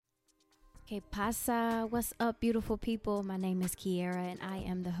Que pasa? What's up, beautiful people? My name is Kiera, and I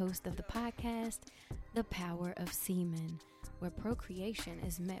am the host of the podcast, The Power of Semen, where procreation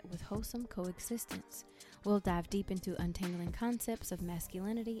is met with wholesome coexistence. We'll dive deep into untangling concepts of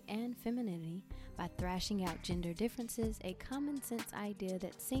masculinity and femininity by thrashing out gender differences, a common sense idea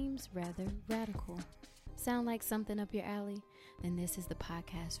that seems rather radical. Sound like something up your alley? Then this is the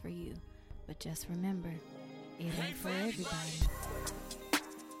podcast for you. But just remember, it ain't for everybody.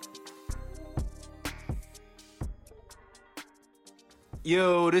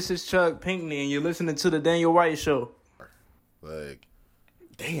 Yo, this is Chuck Pinkney, and you're listening to The Daniel White Show. Like,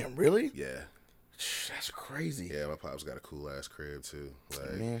 damn, really? yeah. That's crazy. Yeah, my pops got a cool ass crib too.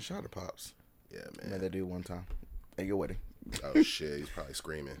 Like, Man, shout out to Pops. yeah, I man. met that dude one time at your wedding. Oh shit, he's probably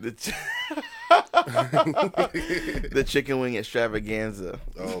screaming. The chicken wing extravaganza.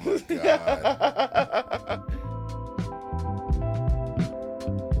 Oh my god.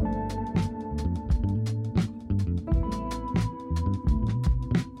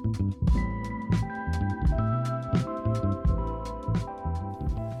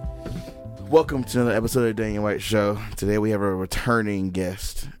 Welcome to another episode of the Daniel White Show. Today we have a returning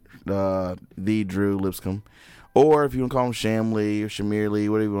guest, the Drew Lipscomb. Or if you want to call him Sham Lee or Shamir Lee,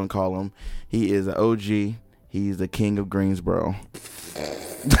 whatever you want to call him. He is an OG. He's the king of Greensboro.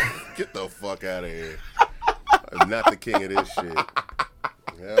 Get the fuck out of here. I'm not the king of this shit.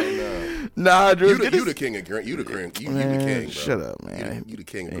 Hell no. Nah, Drew. You the king of Green. You the king, bro. Shut up, man. You the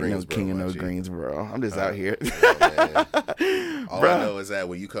king of Ain't Greensboro. no king of no G. Greensboro. I'm just out here. Man. All Bruh. I know is that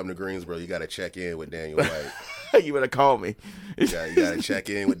when you come to Greensboro, you got to check in with Daniel White. You better call me. You got to check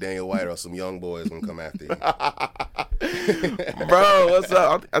in with Daniel White, or some young boys gonna come after you. Bro, what's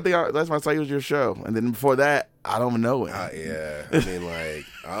up? I think last time I saw you was your show. And then before that, I don't even know it. Yeah. I mean,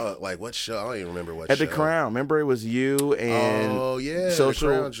 like what show? I don't even remember what show. At the Crown. Remember, it was you and Oh, yeah. Social,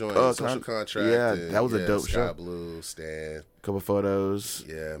 the Crown joint. Social Contract. Yeah, and, that was a dope Sky show. Blue, Stan. Couple photos.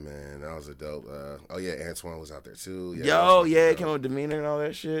 Yeah, man. That was a dope. Oh, yeah. Antoine was out there, too. Yeah, Yo, yeah, dope. it came up with demeanor and all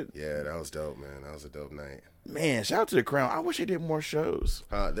that shit. Yeah, that was dope, man. That was a dope night. Man, shout out to the Crown. I wish they did more shows.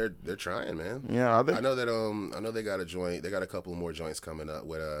 They're trying, man. Yeah, I know that. I know they got a joint. They got a couple more joints coming up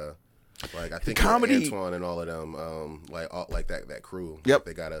with like I think comedy. Antoine and all of them. Like that crew. Yep.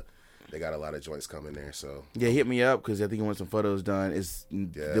 They got a lot of joints coming there. So Yeah, hit me up because I think you want some photos done. It's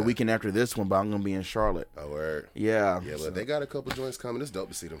the weekend after this one, but I'm gonna be in Charlotte. Oh, word. Yeah. Yeah, but they got a couple joints coming. It's dope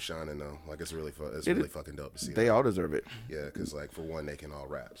to see them shining though. Like it's really fun. It's really fucking dope to see. They them. all deserve it. Yeah, because like for one, they can all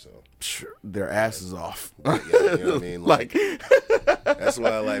rap. So Sure, their asses off. yeah, you know what I mean. Like That's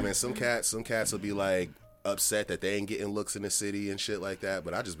why, like, man, some cats will be like upset that they ain't getting looks in the city and shit like that.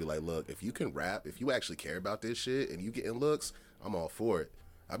 But I just be like, look, if you can rap, if you actually care about this shit, and you getting looks, I'm all for it.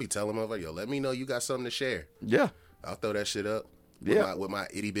 I be telling them, yo, let me know you got something to share. Yeah. I'll throw that shit up. Yeah. With my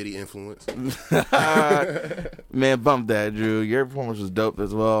itty bitty influence. Man, bump that, Drew. Your performance was dope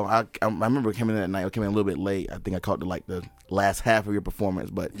as well. I remember coming in that night. I came in a little bit late. I think I caught the last half of your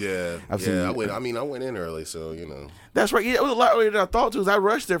performance, but Yeah. I've seen I went in early, so you know. that's right. Yeah, it was a lot earlier than I thought to. Cause I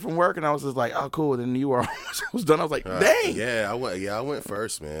rushed there from work, and I was just like, "Oh, cool." And then you were almost done. I was like, "Dang." Yeah, I went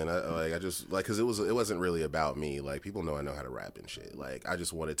first, man. Because it wasn't really about me. Like people know I know how to rap and shit. Like I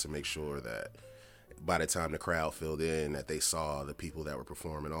just wanted to make sure that by the time the crowd filled in, that they saw the people that were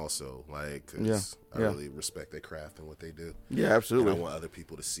performing also. Like, 'cause I really respect their craft and what they do. Yeah, absolutely. And I want other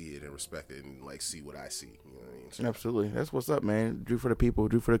people to see it and respect it and like see what I see. You know what I mean? So, Absolutely. That's what's up, man. Drew for the people,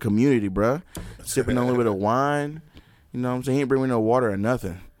 Drew for the community, bruh. Sipping on a little bit of wine. You know what I'm saying? He ain't bring me no water or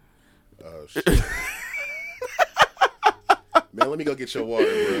nothing. oh shit. Man, let me go get your water,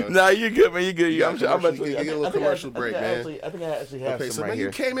 bro. Nah, you good, man. You good. You I'm get a little commercial break, man. I think I actually have Okay, some so right man, here.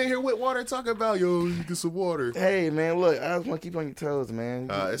 you came in here with water, talking about you get some water. Hey, man, look, I just want to keep you on your toes, man.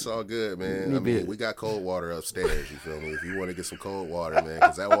 It's all good, man. You I mean, bit. we got cold water upstairs. You feel me? If you want to get some cold water, man,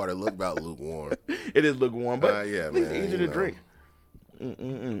 because that water look about lukewarm. It is lukewarm, but Yeah, at least man, easier you to know.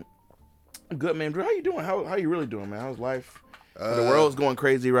 drink. Good, man. Drew, how you doing? How you really doing, man? How's life? The world's going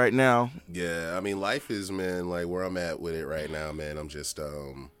crazy right now. Yeah, I mean, life is, man, like where I'm at with it right now, man. I'm just,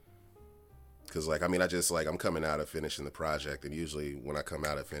 because like, I mean, I'm coming out of finishing the project, and usually when I come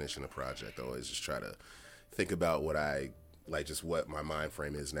out of finishing a project, I always just try to think about what my mind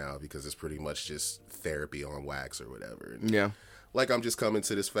frame is now, because it's pretty much just therapy on wax or whatever. And, Yeah. like, I'm just coming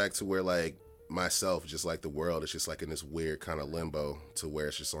to this fact to where, like, myself, just like the world, is just like in this weird kind of limbo to where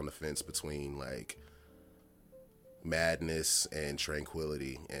it's just on the fence between like madness and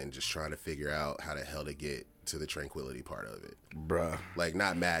tranquility, and just trying to figure out how the hell to get to the tranquility part of it. Bruh. Like,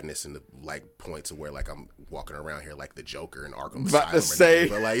 not madness in the like point to where like I'm walking around here like the Joker in Arkham About to Asylum, say.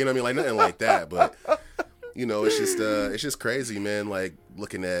 but like, you know what I mean, like nothing like that, but you know, it's just crazy, man. Like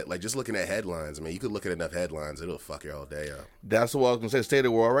looking at headlines. I mean, you could look at enough headlines, it'll fuck your whole day up. That's what I was gonna say. The state of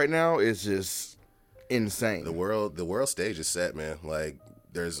the world right now is just insane. The world stage is set, man. Like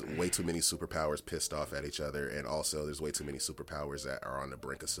there's way too many superpowers pissed off at each other, and also there's way too many superpowers that are on the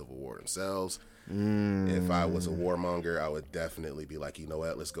brink of civil war themselves. If I was a warmonger, I would definitely be like, you know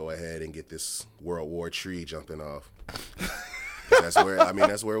what, let's go ahead and get this World War tree jumping off. That's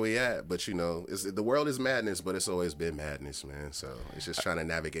where we at. But you know, the world is madness, but it's always been madness, man. So it's just trying to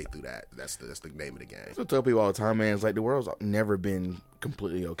navigate through that. That's the name of the game. So I tell people all the time, man, it's like the world's never been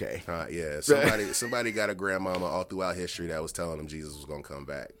completely okay. Yeah, somebody got a grandmama all throughout history that was telling them Jesus was gonna come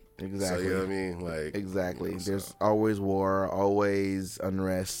back. Exactly. So, you know what I mean? Like exactly. There's always war, always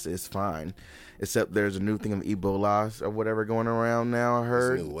unrest. It's fine. Except there's a new thing of Ebola or whatever going around now, I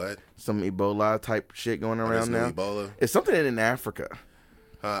heard. New what? Some Ebola type shit going around now. Ebola? It's something in Africa.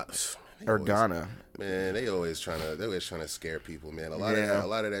 Or Ghana. Man, they always trying to scare people, man. A lot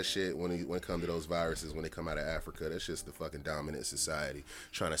of that shit when it comes to those viruses, when they come out of Africa, that's just the fucking dominant society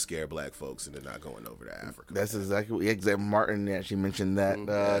trying to scare black folks into not going over to Africa. That's exactly Martin actually mentioned that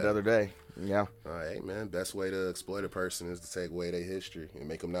the other day. Yeah. All right, man. Best way to exploit a person is to take away their history and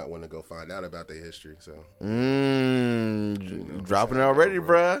make them not want to go find out about their history. So, dropping it already,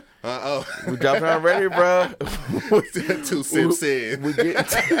 bruh. We dropping it already, bruh. 2 sips in. We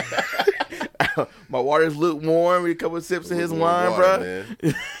getting my water's lukewarm. We a couple sips of his wine,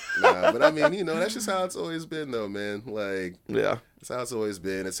 bruh. Nah, but I mean, you know, that's just how it's always been, though, man. Like, yeah. It's how it's always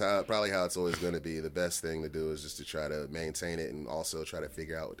been. It's probably how it's always going to be. The best thing to do is just to try to maintain it and also try to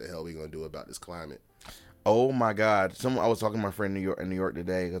figure out what the hell we're going to do about this climate. Oh my God! I was talking to my friend in New York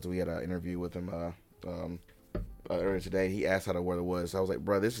today because we had an interview with him earlier today. He asked how the weather was. I was like,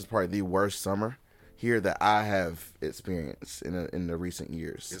 bro, this is probably the worst summer here that I have experienced in the recent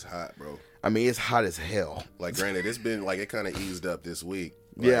years. It's hot, bro. I mean, it's hot as hell. Like, granted, it's been like it kind of eased up this week.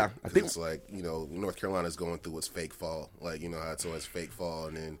 Like, yeah, I think it's like, you know, North Carolina's going through its fake fall. Like, you know how it's always fake fall,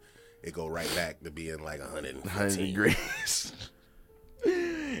 and then it go right back to being like 100 degrees.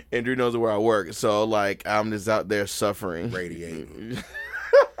 And Drew knows where I work, so like I'm just out there suffering, radiating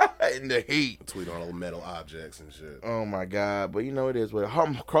in the heat, between all the metal objects and shit. Oh my God! But you know it is. But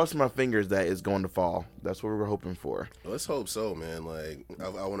I'm crossing my fingers that it's going to fall. That's what we're hoping for. Let's hope so, man. Like I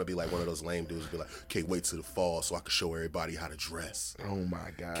want to be like one of those lame dudes, be like, can't wait till the fall so I can show everybody how to dress. Oh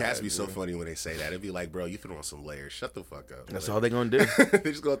my God! Cats be so funny when they say that. It'd be like, bro, you throw on some layers. Shut the fuck up. That's like, all they gonna do.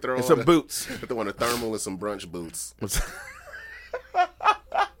 They just gonna throw on some boots. They throw on a thermal and some brunch boots.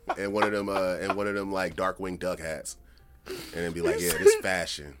 And one of them like Darkwing Duck hats, and then be like, yeah, this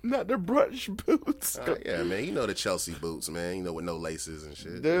fashion. Not the brunch boots. Yeah, man, you know the Chelsea boots, man. You know, with no laces and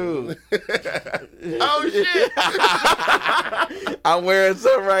shit, dude. Oh shit! I'm wearing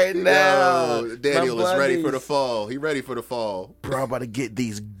some right now. Yo, Daniel is ready for the fall. He ready for the fall. Bro, I'm about to get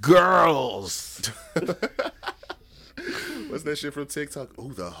these girls. What's that shit from TikTok?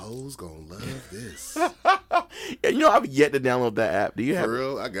 Ooh, the hoes gonna love this. Yeah, you know, I've yet to download that app. Do you have? For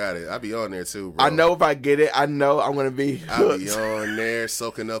real? I got it. I be on there too, bro. I know if I get it, I know I'm gonna be hooked. I be on there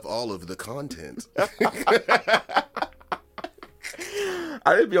soaking up all of the content. I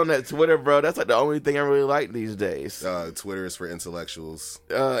just be on that Twitter, bro. That's like the only thing I really like these days. Twitter is for intellectuals.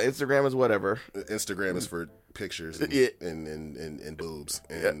 Instagram is whatever. Instagram is for pictures and, and boobs.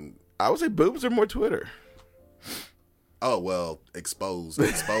 And I would say boobs are more Twitter. Oh, well, exposed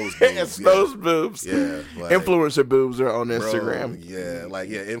boobs. Exposed boobs. Yeah. Like, influencer boobs are on Instagram. Bro,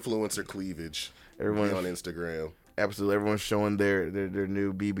 influencer cleavage. Everyone on Instagram. Absolutely. Everyone's showing their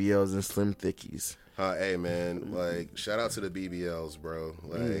new BBLs and slim thickies. Hey, man, like, shout out to the BBLs, bro.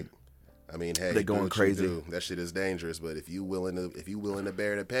 Like, I mean, hey, they're going crazy. That shit is dangerous, but if you willing to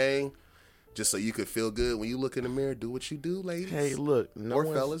bear the pain, just so you could feel good when you look in the mirror, do what you do, ladies. Hey, look, or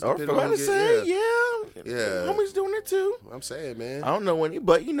fellas, or fellas say, yeah, homies doing it too. I'm saying, man. I don't know any,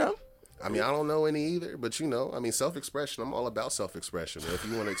 but you know. I mean, I don't know any either, but you know, I mean, self-expression. I'm all about self-expression. If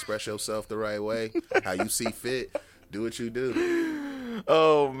you want to express yourself the right way, how you see fit, do what you do.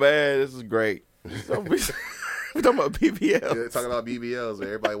 Oh man, this is great. We're talking about BBLs. Yeah, talking about BBLs.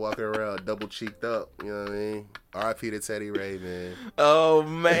 Everybody walking around double cheeked up. You know what I mean? R.I.P. to Teddy Ray, man. Oh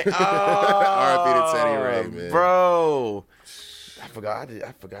man. Oh, R.I.P. to Teddy Ray, man. Bro, I forgot. Damn,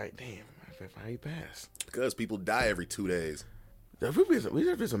 I forgot how he passed. Because people die every 2 days.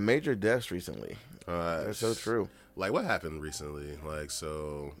 We've been some major deaths recently. That's so true. Like, what happened recently? Like,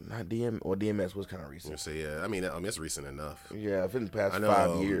 so... Not DMS was kind of recent. So, yeah, I mean, it's recent enough. Yeah, it's been the past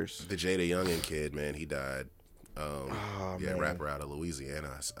 5 years. The Jada Youngin kid, man, he died Yeah, rapper out of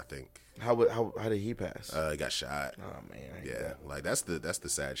Louisiana, I think. How did he pass? He got shot. Oh man, I hate Yeah, that. like that's the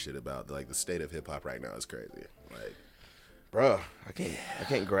sad shit about like the state of hip hop right now is crazy. Like, Bruh, I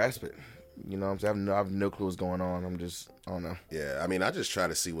can't grasp it. You know what I'm saying? I have no clue what's going on. I don't know. yeah, I mean, I just try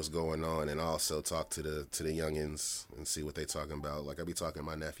to see what's going on and also talk to the youngins and see what they talking about. Like I be talking to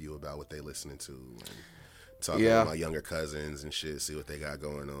my nephew about what they listening to and talking to my younger cousins and shit, see what they got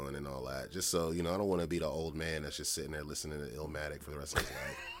going on and all that. Just so, you know, I don't want to be the old man that's just sitting there listening to Illmatic for the rest of his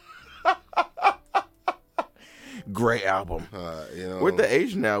life. Great album. You know, We're at the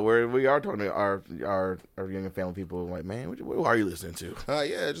age now where we are talking to our younger family people. Like, man, what are you listening to?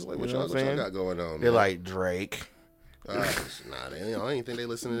 yeah, just like what y'all got going on, man. They're like Drake. Nah, I didn't think they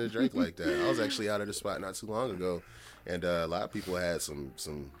listened to Drake like that. I was actually out of the spot not too long ago, and a lot of people had some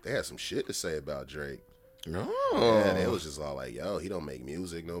shit to say about Drake. No, And it was just all like, yo, he don't make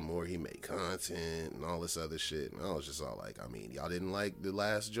music no more. He make content and all this other shit. And I was just all like, I mean, y'all didn't like the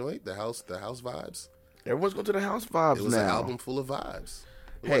last joint, the house vibes. everyone's going to the house vibes. It was now. an album full of vibes.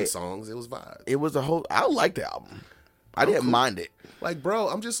 It Hey, wasn't songs, it was vibes. It was a whole. I liked the album. I didn't mind it. Like, bro,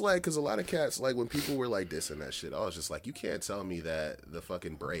 I'm just like, because a lot of cats, like, when people were like dissing that shit, I was just like, you can't tell me that the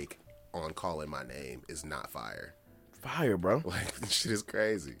fucking break on Calling My Name is not fire. Fire, bro. Like, this shit is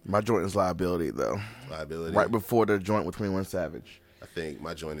crazy. My joint is Liability though. Liability. Right before the joint with 21 Savage. I think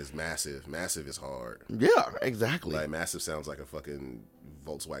my joint is Massive. Massive is hard. Yeah, exactly. Like, Massive sounds like a fucking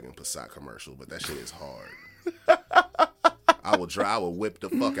Volkswagen Passat commercial, but that shit is hard. I will whip the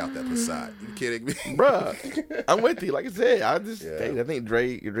fuck out that Passat. You kidding me? Bruh, I'm with you. Like I said, I think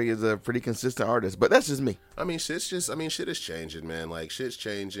Drake is a pretty consistent artist, but that's just me. I mean, shit is changing, man. Like, shit's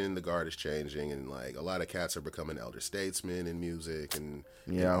changing, the guard is changing, and like a lot of cats are becoming elder statesmen in music and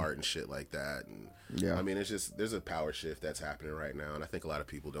in art and shit like that. And I mean, it's just there's a power shift that's happening right now, and I think a lot of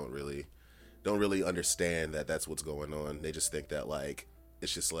people don't really understand that that's what's going on. They just think that like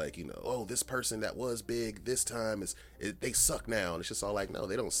it's just like, you know, oh, this person that was big this time they suck now, and it's just all like, no,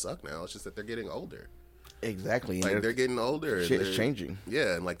 they don't suck now. It's just that they're getting older. Exactly. Like, they're getting older. Shit is changing.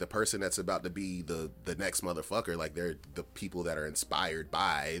 Yeah, and like the person that's about to be the next motherfucker, like they're the people that are inspired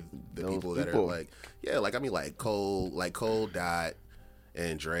by the people that are like, yeah, like I mean, like Cole Dot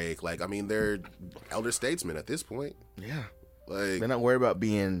and Drake, like I mean, they're elder statesmen at this point. Yeah. Like, they're not worried about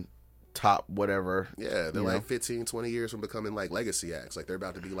being top whatever. Yeah, they're like 15, 20 years from becoming like legacy acts. Like they're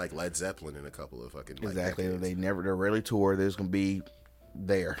about to be like Led Zeppelin in a couple of fucking like, exactly. decades. They're rarely tour. They're just gonna be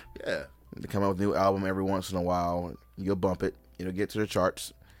there. Yeah. They come out with a new album every once in a while. You'll bump it. It'll get to the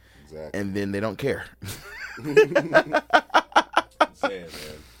charts. Exactly. And then they don't care. Saying, man.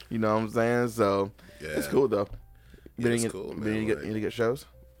 You know what I'm saying? So it's cool though. It's cool, man. Been any good shows?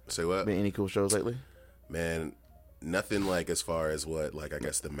 Say what? Been any cool shows lately? Man, nothing like as far as what like I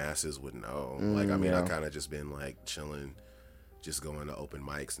guess the masses would know. Like I mean, I kind of just been like chilling, just going to open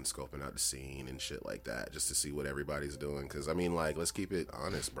mics and scoping out the scene and shit like that, just to see what everybody's doing. Because I mean, like, let's keep it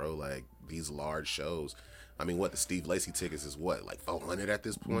honest, bro. Like these large shows, I mean, what the Steve Lacy tickets is what, like 400 at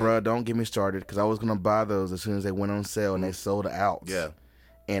this point? Bruh, don't get me started, because I was gonna buy those as soon as they went on sale and they sold out. Yeah,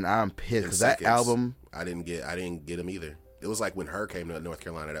 and I'm pissed because that album, I didn't get them either. It was like when her came to North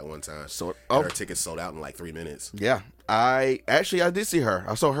Carolina that one time. So her tickets sold out in like 3 minutes. Yeah, I did see her.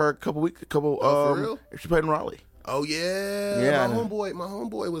 I saw her a couple. For real? She played in Raleigh. Oh yeah, yeah. My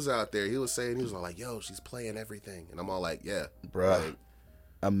homeboy was out there. He was all like, "Yo, she's playing everything," and I'm all like, "Yeah, bro, like,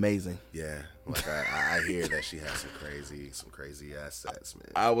 amazing." Yeah, like I hear that she has some crazy assets,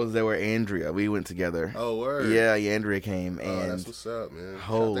 man. I was there with Andrea. We went together. Oh word. Yeah, Andrea came. Oh, and that's what's up, man.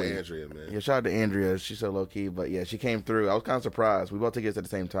 Holy, shout out to Andrea, man. Yeah, shout out to Andrea. She's so low key, but yeah, she came through. I was kind of surprised. We both tickets at the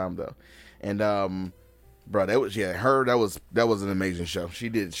same time though, and bro, that was that was an amazing show. She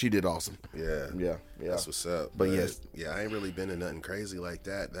did awesome. Yeah. That's what's up. But yes, I ain't really been in nothing crazy like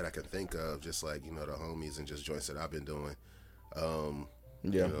that I can think of. Just like, you know, the homies and just joints that I've been doing.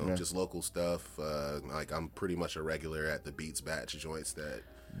 Just local stuff. Like I'm pretty much a regular at the Beats Batch joints that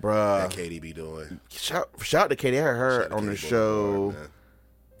Katie be doing. Shout out to Katie. I heard her on the show. Boulevard,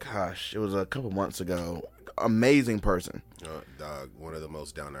 gosh, it was a couple months ago. Amazing person. Dog, one of the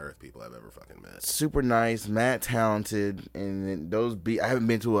most down to earth people I've ever fucking met. Super nice, mad talented, and those I haven't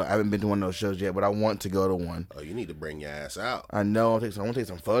been to one of those shows yet, but I want to go to one. Oh, you need to bring your ass out. I know. I want to take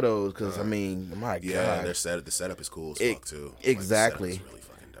some photos because I mean, my God. Yeah, the setup is cool as fuck too. Exactly. Like, the setup is really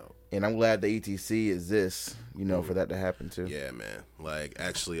fucking dope. And I'm glad the ETC exists, you know, for that to happen too. Yeah, man. Like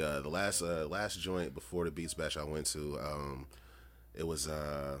actually, the last joint before the Beats Bash I went to, it was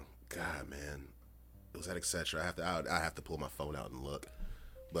God, man. It was at Etc. I have to pull my phone out and look,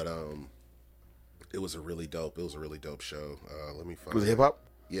 but it was a really dope show. Let me find. Was it hip hop?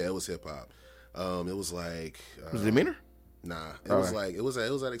 Yeah, it was hip hop. It was like Was it Demeanor? Nah, it was like it was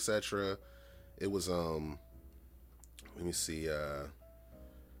at etc. It was let me see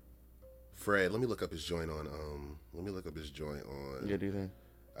Fred. Let me look up his joint on Yeah, do you think?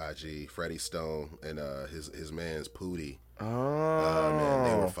 IG. Freddie Stone and his man's Pootie. Oh, man,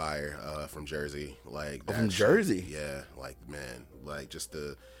 they were fire from Jersey. Like that from Jersey. Yeah, like man, like just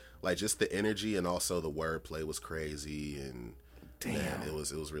the energy and also the wordplay was crazy and. Damn. Man, it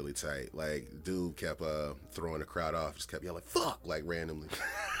was really tight. Like, dude kept throwing the crowd off, just kept yelling "fuck" like randomly.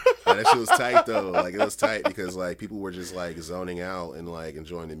 And that shit was tight though. Like, it was tight because like people were just like zoning out and like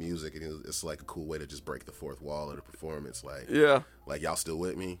enjoying the music, and it's like a cool way to just break the fourth wall of the performance. Like, yeah, like y'all still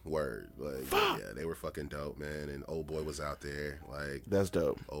with me? Word. Like, yeah, they were fucking dope, man. And Old Boy was out there. Like, that's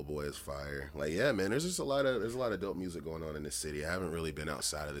dope. Old Boy is fire. Like, yeah, man. There's a lot of dope music going on in this city. I haven't really been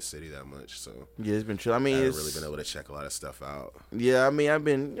outside of the city that much, so yeah, it's been chill. I mean, I haven't really been able to check a lot of stuff out. Yeah, I mean, I've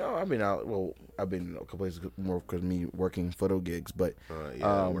been out. Well, I've been a couple places more because me working photo gigs, but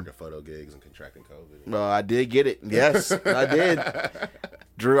working photo gigs and contracting COVID. Well, I did get it. Yes, I did.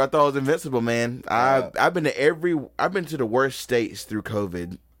 Drew, I thought I was invincible, man. I've been to the worst states through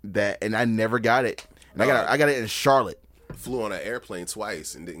COVID and I never got it. And I got it in Charlotte. Flew on an airplane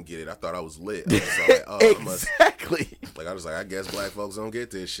twice and didn't get it. I thought I was lit. I was like, exactly. I was like, I guess black folks don't get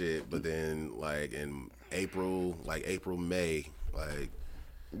this shit. But then, like in April, May, like,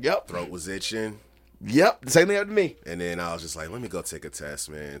 yep, throat was itching. Yep, same thing happened to me. And then I was just like, let me go take a test,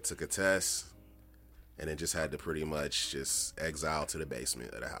 man. Took a test, and then just had to pretty much just exile to the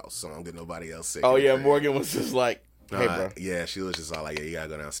basement of the house, so I don't get nobody else sick. Oh yeah, Morgan was just like, hey, bro. Yeah, she was just all like, yeah, you gotta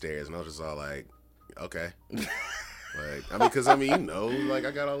go downstairs, and I was just all like, okay. Like, I mean, because, you know, like,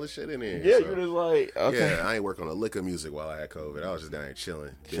 I got all this shit in here. Yeah, so. you're just like, okay. Yeah, I ain't working on liquor music while I had COVID. I was just down here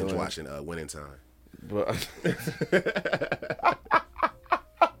chilling. Binge watching Winning Time. But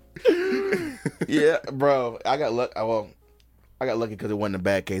yeah, bro, I got lucky because it wasn't a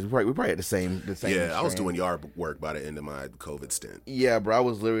bad case. We probably had the same. Yeah, strain. I was doing yard work by the end of my COVID stint. Yeah, bro, I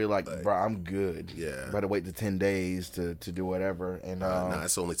was literally like, bro, I'm good. Yeah, I had to wait to 10 days to do whatever. And nah,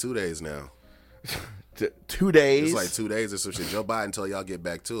 it's only 2 days now. 2 days. It's like 2 days or some shit. Joe Biden told y'all get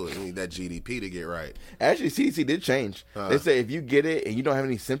back to it. We need that GDP to get right. Actually, CDC did change. They say if you get it and you don't have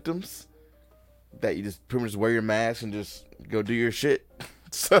any symptoms, that you just pretty much wear your mask and just go do your shit.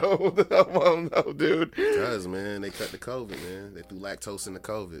 So, no, dude. Because, man, they cut the COVID, man. They threw lactose in the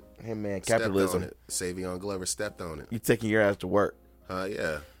COVID. Hey, man, capitalism. Savion Glover stepped on it. You taking your ass to work.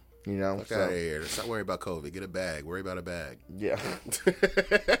 Yeah. You know? Fuck out of here. Stop worrying about COVID. Get a bag. Worry about a bag. Yeah.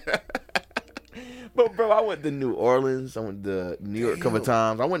 But, bro, I went to New Orleans. I went to New York a couple of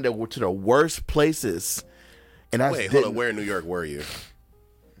times. I went to the worst places. And Wait, hold on. Where in New York were you?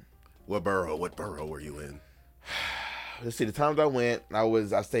 What borough were you in? Let's see. The times I went,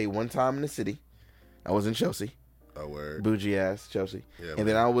 I stayed one time in the city. I was in Chelsea. Oh, word. Bougie ass Chelsea. Yeah, and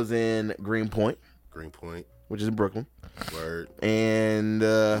then I was in Greenpoint, which is in Brooklyn. Word. And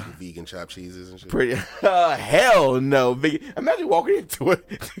vegan chopped cheeses and shit. Pretty hell no. Imagine walking into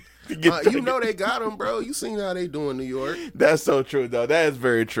it. You know they got them, bro. You seen how they do in New York. That's so true, though. That is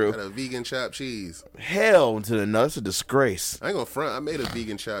very true. Got a vegan chopped cheese. Hell to the no. That's a disgrace. I ain't gonna front. I made a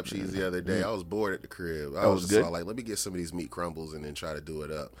vegan chopped cheese the other day. I was bored at the crib. I was just good. all like, let me get some of these meat crumbles and then try to do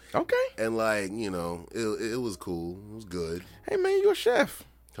it up. Okay. And like, you know, it was cool. It was good. Hey, man, you a chef.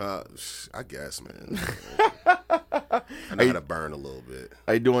 I guess, man. I know how to burn a little bit.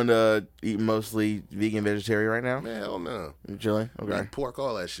 Are you doing eating mostly vegan, vegetarian right now? Man, hell no. You chilling? Okay. Pork,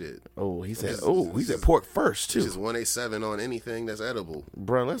 all that shit. Oh, he said pork first too. It's just 187 on anything that's edible.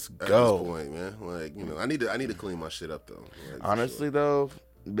 Bro, let's go. At this point, man. Like, you know, I need to clean my shit up though. Like, honestly, though,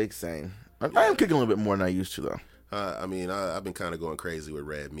 big same. I am cooking a little bit more than I used to though. I mean, I've been kind of going crazy with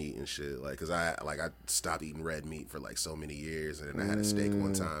red meat and shit, like, cause I stopped eating red meat for like so many years, and then I had a steak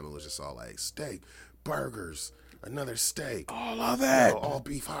one time. It was just all like steak, burgers, another steak, all of that, you know, all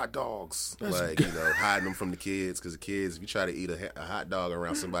beef hot dogs, like, you know, hiding them from the kids, cause the kids, if you try to eat a hot dog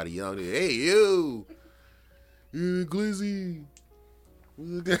around somebody young, they, hey you glizzy.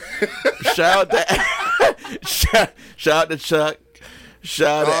 Shout out to Chuck.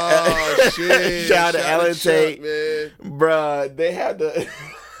 Shout out to Alan Tate, man. Bruh, they had to.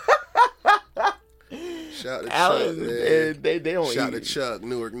 Shout out to Alan, Chuck, man. They don't. Shout out to Chuck,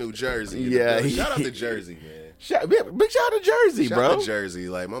 Newark, New Jersey. Yeah, shout out to Jersey, man. Big shout out to Jersey, bro. Shout out to Jersey.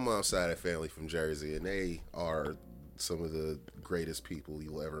 Like, my mom's side of family from Jersey, and they are some of the greatest people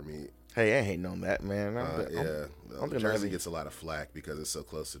you'll ever meet. Hey, I ain't hating on that, man. Jersey gets a lot of flack because it's so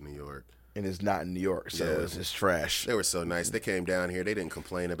close to New York. And it's not in New York, so it's just trash. They were so nice. They came down here. They didn't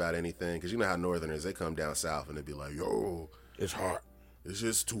complain about anything. Because you know how Northerners, they come down south and they be like, yo, it's hot. it's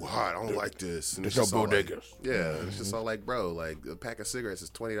just too hot. I don't like this. And There's it's no just all like, bodegas. yeah, it's just all like, bro, like a pack of cigarettes is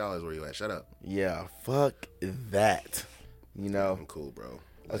 $20. Where you at? Shut up. Yeah, fuck that. You know, I'm cool, bro.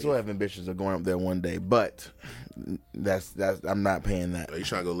 that's what having bitches are going up there one day, but that's I'm not paying that. Are you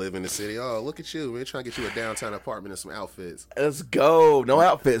trying to go live in the city? Oh, look at you. We're trying to get you a downtown apartment and some outfits. Let's go. No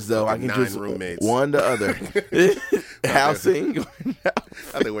outfits though. I can 9 choose roommates. one to other. Housing.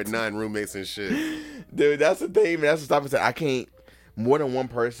 I think we're 9 roommates and shit. Dude, that's the thing, man. That's the stop and say. I can't more than one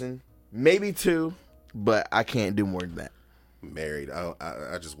person, maybe 2, but I can't do more than that. Married.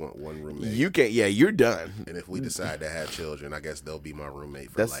 I just want one roommate. You can't. Yeah, you're done. And if we decide to have children, I guess they'll be my roommate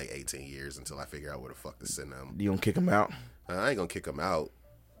for like 18 years until I figure out where the fuck to send them. You gonna kick them out? I ain't gonna kick them out.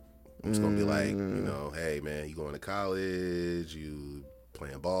 I'm just gonna be like, you know, hey man, you going to college, you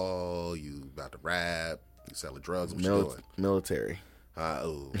playing ball, you about to rap, you selling drugs, what you doing? Military.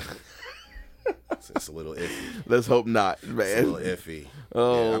 Oh. It's a little iffy. Let's hope not, man. It's a little iffy.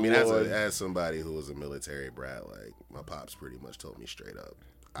 Oh, yeah, I mean, Lord. as somebody who was a military brat, like my pops pretty much told me straight up,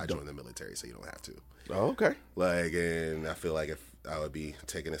 I joined the military so you don't have to. Oh, okay. Like, and I feel like if I would be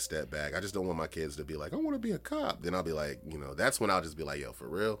taking a step back, I just don't want my kids to be like, I want to be a cop. Then I'll be like, you know, that's when I'll just be like, yo, for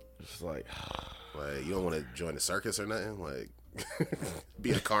real? Just like you don't want to join the circus or nothing? Like,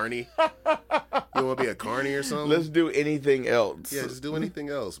 be a carny? You want to be a carny or something? let's do anything else. Yeah, just do anything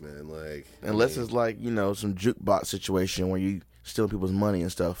else, man. Like, Unless it's like, you know, some jukebox situation where you stealing people's money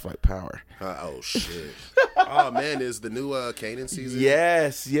and stuff like Power. Oh shit! Oh man, is the new Kanan season?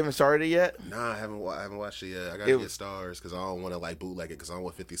 Yes, you haven't started it yet. Nah, I haven't watched it yet. I gotta get stars because I don't want to like bootleg it because I don't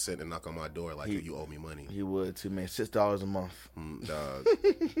want 50 Cent to knock on my door like you owe me money. You would too, man. $6 a month. Dog,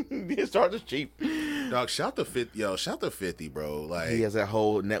 It starts cheap. dog, shout the 50, yo, shout the 50, bro. Like He has that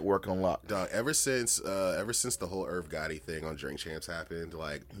whole network unlocked. dog, ever since the whole Irv Gotti thing on Drink Champs happened,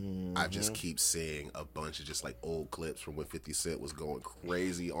 like I just keep seeing a bunch of just like old clips from when 50 Cent was going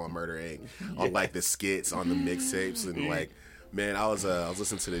crazy on Murder Inc. on like the skits on the mixtapes and like man, I was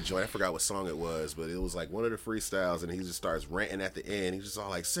listening to the joint. I forgot what song it was, but it was like one of the freestyles, and he just starts ranting at the end. He's just all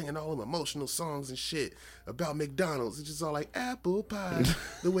like singing all them emotional songs and shit about McDonald's. It's just all like apple pie,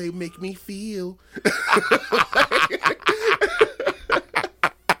 the way it make me feel.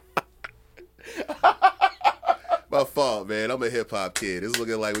 My fault, man. I'm a hip hop kid. It's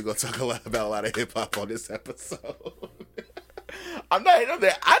looking like we're gonna talk about a lot of hip hop on this episode. I'm not hating on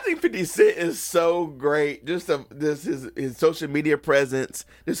that. I think 50 Cent is so great. Just his social media presence,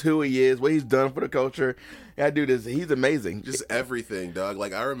 just who he is, what he's done for the culture. That dude he's amazing. Just everything, dog.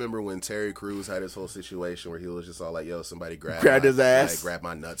 Like I remember when Terry Crews had his whole situation where he was just all like, "Yo, somebody grabbed his ass, like, grab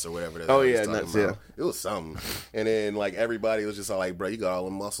my nuts or whatever." Oh yeah, nuts. Yeah, it was something. And then like everybody was just all like, "Bro, you got all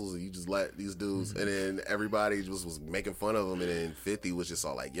the muscles, and you just let these dudes." And then everybody just was making fun of him. And then 50 was just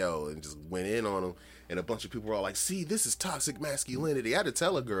all like, "Yo," and just went in on him. And a bunch of people were all like, "See, this is toxic masculinity." I had to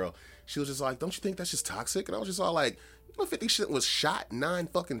tell a girl. She was just like, "Don't you think that's just toxic?" And I was just all like, you know, 50 Cent was shot 9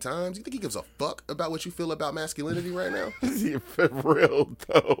 fucking times. You think he gives a fuck about what you feel about masculinity right now? For real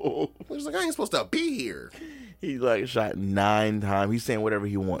though. I was like, I ain't supposed to be here. He like shot 9 times. He's saying whatever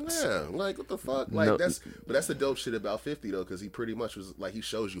he wants. Yeah, like what the fuck? Like No. that's the dope shit about 50 though, because he pretty much was like he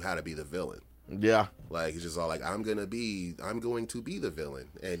shows you how to be the villain. Yeah. Like he's just all like, I'm going to be the villain,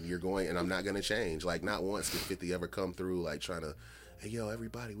 and I'm not gonna change. Like not once did 50 ever come through like trying to, hey yo,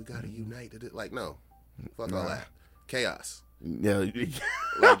 everybody, we gotta unite. Like no, fuck all that. Chaos. Yeah.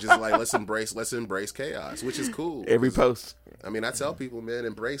 Like just like let's embrace chaos, which is cool. Every post. I mean, I tell people, man,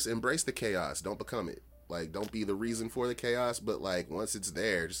 embrace the chaos. Don't become it. Like, don't be the reason for the chaos, but like once it's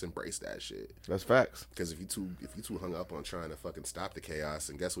there, just embrace that shit. That's facts. Because if you too hung up on trying to fucking stop the chaos,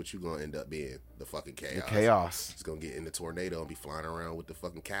 and guess what you gonna end up being? The fucking chaos. The chaos. It's gonna get in the tornado and be flying around with the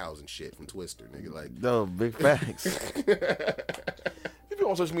fucking cows and shit from Twister, nigga. Like, No, big facts. People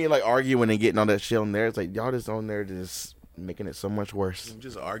on social media like arguing and getting all that shit on there. It's like y'all just on there just making it so much worse. I'm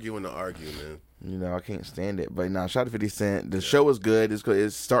just arguing to argue, man. You know, I can't stand it. But nah, shout out to 50 Cent. The show was good.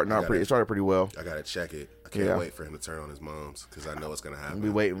 It's starting out pretty. It started pretty well. I gotta check it. I can't wait for him to turn on his mom's because I know it's gonna happen. We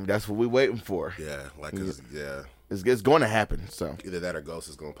waiting. That's what we waiting for. Yeah, like cause It's going to happen. So either that or Ghost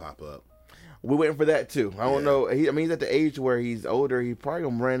is gonna pop up. we're waiting for that too. I don't know. He's at the age where he's older. He probably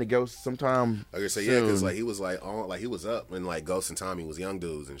gonna run to Ghost sometime. I guess yeah, because like he was like on, like he was up when like Ghost and Tommy was young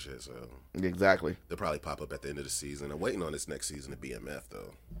dudes and shit. So Exactly. they'll probably pop up at the end of the season. I'm waiting on this next season to BMF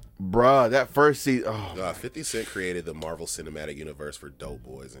though. Bruh, that first season. Oh, 50 Cent created the Marvel Cinematic Universe for Dope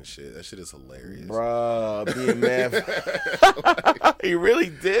Boys and shit. That shit is hilarious. bruh, BMF. He really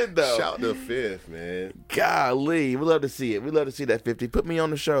did though. Shout to Fifth, man. Golly, we love to see it. We love to see that 50. Put me on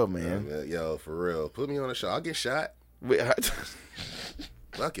the show, man. Yo, for real. Put me on the show. I'll get shot.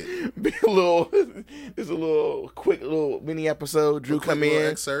 Fuck it. Be a little, just a little quick little mini episode. Drew come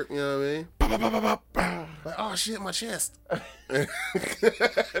in. Excerpt, you know what I mean? Bah, bah, bah, bah, bah. Like, oh shit, my chest. And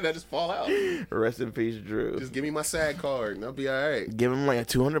I just fall out. Rest in peace, Drew. Just give me my SAG card and I'll be all right. Give him like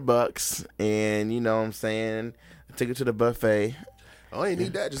 $200, and you know what I'm saying, take it to the buffet. I ain't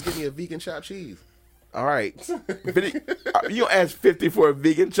need that. Just give me a vegan chopped cheese. All right, 50, you gonna ask 50 for a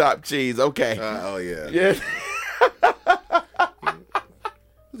vegan chopped cheese? Okay. Oh yeah. Yeah.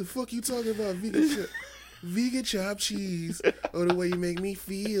 What the fuck you talking about? Vegan chopped cheese. Oh, the way you make me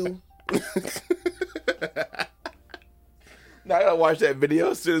feel. Now I gotta watch that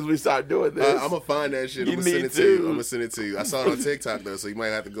video as soon as we start doing this. I'm gonna find that shit. I'm gonna send it to you. I'm gonna send it to you. I saw it on TikTok though, so you might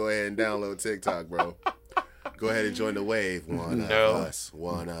have to go ahead and download TikTok, bro. Go ahead and join the wave. One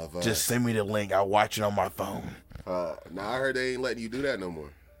of us. Just send me the link. I'll watch it on my phone. Now I heard they ain't letting you do that no more.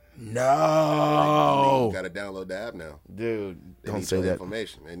 No. You gotta download the app now. Dude, They don't need say your that.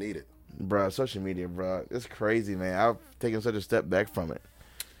 information. They need it. Bro, social media, bro. It's crazy, man. I've taken such a step back from it.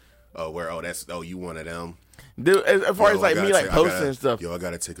 You one of them. Dude, as far as like me like posting I and stuff. I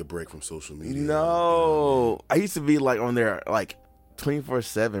gotta take a break from social media. No. I used to be like on there like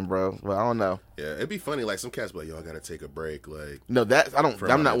 24/7, bro. But I don't know. Yeah, it'd be funny. Like some cats be like, I gotta take a break. Like, No,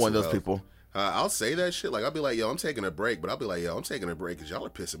 I'm not one of those people. I'll say that shit. Like, I'll be like, I'm taking a break. But I'll be like, I'm taking a break because y'all are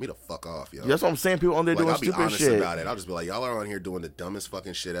pissing me the fuck off, yo. That's what I'm saying. People on there Like, doing I'll be stupid honest shit. about it. I'll just be like, y'all are on here doing the dumbest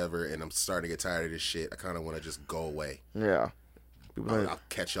fucking shit ever. And I'm starting to get tired of this shit. I kind of want to just go away. Yeah. I'll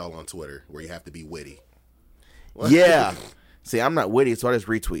catch y'all on Twitter where you have to be witty. Yeah. See, I'm not witty, so I just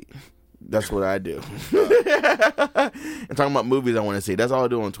retweet. That's what I do. And talking about movies I want to see. That's all I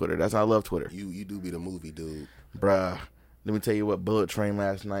do on Twitter. That's how I love Twitter. You do be the movie dude. Bruh. Let me tell you what, Bullet Train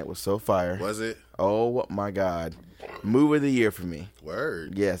last night was so fire. Was it? Oh my God. Movie of the year for me.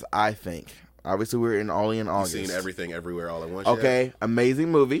 Word. Yes, I think. Obviously, we're in August. You've seen Everything Everywhere All at Once Okay, yet?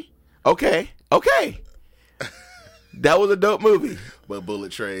 amazing movie. Okay. That was a dope movie. But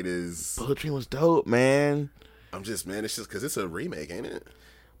Bullet Train was dope, man. it's just because it's a remake, ain't it?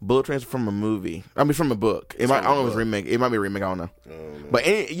 Bullet Train's from a movie. I mean, from a book. I don't know if it's a remake. It might be a remake. I don't know.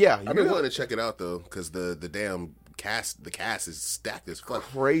 But yeah, I've been wanting to check it out though, because the damn cast is stacked as fuck.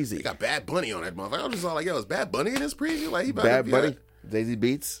 Crazy. They got Bad Bunny on that motherfucker. I'm just all like, yo, is Bad Bunny in this preview? Like, he about Bad to be Bunny, Daisy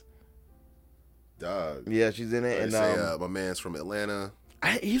Beats. Dog. Yeah, she's in it. They And say my man's from Atlanta.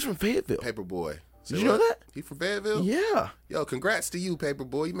 he's from Fayetteville. Paperboy. Did you know that? He from Fayetteville? Yeah. Yo, congrats to you,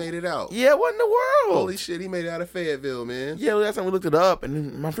 Paperboy. You made it out. Yeah, what in the world? Holy shit, he made it out of Fayetteville, man. Yeah, last time we looked it up, and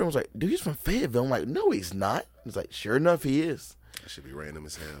then my friend was like, dude, he's from Fayetteville. I'm like, no, he's not. He's like, sure enough, he is. That should be random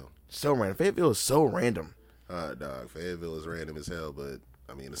as hell. So random. Fayetteville is so random. Dog, Fayetteville is random as hell, but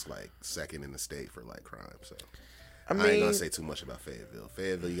I mean, it's like second in the state for like crime. So I ain't gonna say too much about Fayetteville.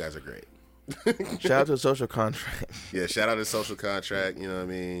 Fayetteville, you guys are great. Shout out to Social Contract. Yeah, shout out to Social Contract. You know what I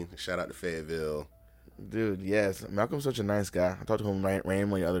mean? Shout out to Fayetteville. Dude, yes. Malcolm's such a nice guy. I talked to him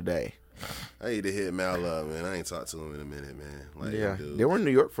randomly the other day. I need to hit Mal up, man. I ain't talked to him in a minute, man. Like, Yeah, dude. they were in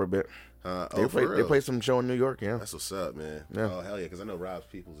New York for a bit. They played some show in New York, yeah. That's what's up, man. Yeah. Oh, hell yeah, because I know Rob's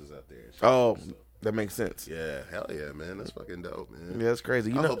Peoples is up there. Oh, that makes sense. Yeah, hell yeah, man. That's fucking dope, man. Yeah, that's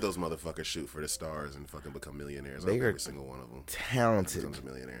crazy. I hope those motherfuckers shoot for the stars and fucking become millionaires. I hope every single one of them talented. becomes a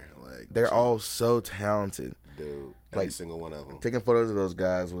millionaire. Like, They're all so talented. Dude, every single one of them. Taking photos of those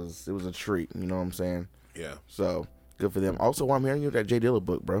guys was a treat. You know what I'm saying? Yeah. So good for them. Also, while I'm hearing you, that Jay Dilla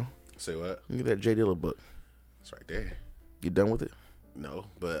book, bro. Say what? You get that Jay Dilla book. It's right there. You done with it? No,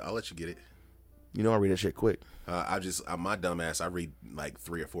 but I'll let you get it. You know I read that shit quick. I'm my dumb ass. I read like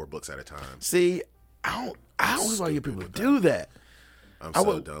 3 or 4 books at a time. See, I don't know why you people do that. I'm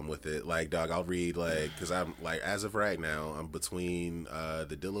so dumb with it. Like, dog, I'll read like, because I'm like, as of right now, I'm between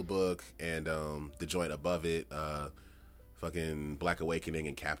the Dilla book and the joint above it, fucking Black Awakening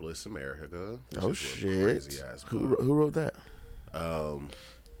and Capitalist America. Oh shit! Crazy ass book. Who wrote that?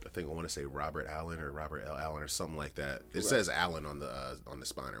 I think I want to say Robert Allen or Robert L. Allen or something like that. It says Allen on the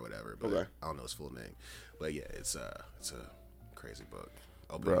spine or whatever, but I don't know his full name. But yeah, it's a crazy book.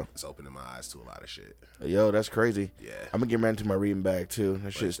 It's opening my eyes to a lot of shit. Yo, that's crazy. Yeah, I'm gonna get right into my reading bag too.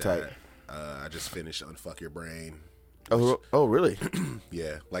 That shit's tight. I just finished Unfuck Your Brain. Oh, really?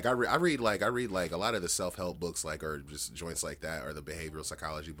 Yeah, like I read like a lot of the self-help books, like, or just joints like that, or the behavioral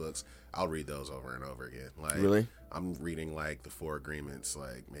psychology books. I'll read those over and over again. Like, really? I'm reading like the 4 Agreements,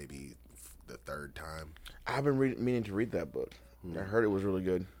 like maybe the 3rd time. I've been meaning to read that book. I heard it was really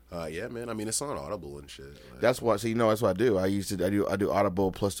good. Yeah, man. I mean, it's on Audible and shit. Like, that's what. So that's what I do. I do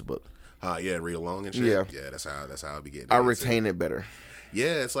Audible plus the book. Yeah, read along and shit. Yeah, that's how I be getting. I retain it better.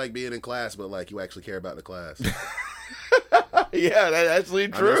 Yeah, it's like being in class, but like you actually care about the class. Yeah, that's actually I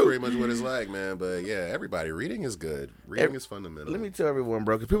mean, true. that's pretty much what it's like, man. But yeah, everybody, reading is good. Reading is fundamental. Let me tell everyone,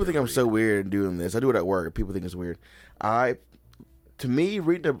 bro, because people think I'm so weird doing this. I do it at work. People think it's weird. To me,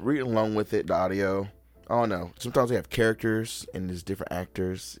 reading along with it, the audio, I don't know. Sometimes they have characters and there's different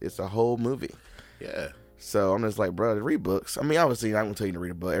actors. It's a whole movie. Yeah. So I'm just like, bro, read books. I mean, obviously, I'm going to tell you to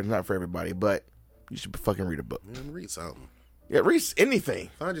read a book. It's not for everybody, but you should fucking read a book. Man, read something. Yeah, read anything.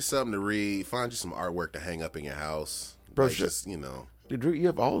 Find you something to read. Find you some artwork to hang up in your house. Bro, like, just, you know. Dude, Drew, you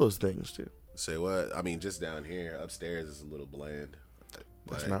have all those things, too. Say what? I mean, just down here. Upstairs is a little bland.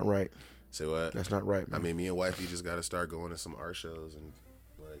 That's not right. Say what? That's not right, man. I mean, me and wifey just got to start going to some art shows and,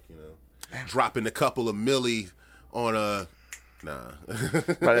 like, you know, dropping a couple of milli on a... Nah.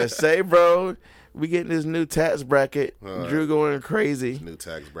 But I say, bro, we getting this new tax bracket. Drew going crazy. New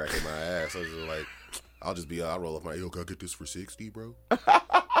tax bracket my ass. I was just like, I'll roll up my, yo, can I get this for 60, bro?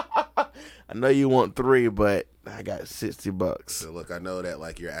 I know you want 3, but I got $60. So look, I know that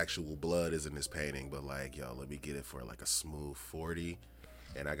like your actual blood is in this painting, but like, yo, let me get it for like a smooth 40,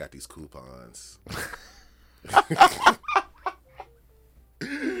 and I got these coupons.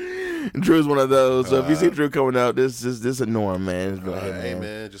 Drew's one of those. So if you see Drew coming out, this is a norm, man. Hey,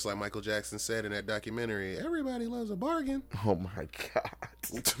 man, just like Michael Jackson said in that documentary, everybody loves a bargain. Oh my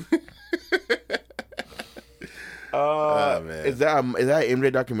God. Man. Is that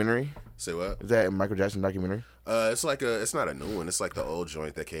MJ documentary? Say what? Is that a Michael Jackson documentary? It's not a new one. It's like the old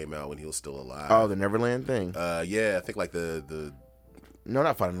joint that came out when he was still alive. Oh, the Neverland thing. Yeah, I think like the. No,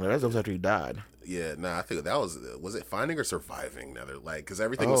 not Finding. That was after he died. Yeah, nah, I think that was it Finding or Surviving? Now, like, because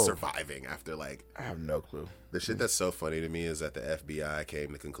everything was surviving after, like. I have no clue. The shit that's so funny to me is that the FBI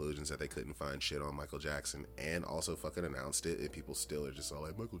came to conclusions that they couldn't find shit on Michael Jackson and also fucking announced it, and people still are just all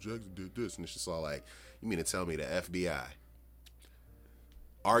like, Michael Jackson did this, and it's just all like, you mean to tell me the FBI,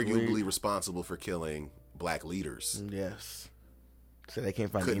 arguably responsible for killing black leaders, yes, so they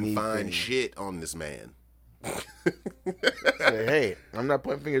can't find couldn't find shit on this man. Hey, I'm not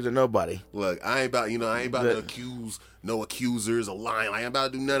pointing fingers at nobody. Look, I ain't about to accuse no accusers of lying. I ain't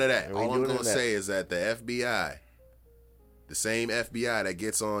about to do none of that. All I'm gonna say is that the FBI, the same FBI that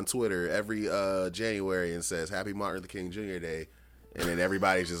gets on Twitter every January and says Happy Martin Luther King Jr. Day, and then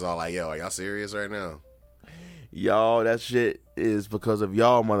everybody's just all like, yo, are y'all serious right now? Y'all, that shit is because of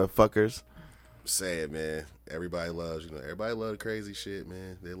y'all motherfuckers. Say it, man. Everybody loves, everybody love the crazy shit,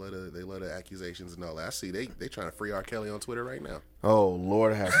 man. They love the accusations and all that. I see they trying to free R. Kelly on Twitter right now. Oh,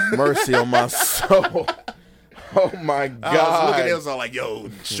 Lord have mercy on my soul. Oh, my God. I was looking at it, I was all like, yo,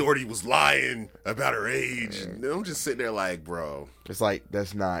 Shorty was lying about her age. And I'm just sitting there like, bro. It's like,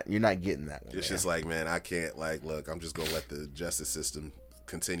 you're not getting that one. It's just like, man, I can't, like, look, I'm just going to let the justice system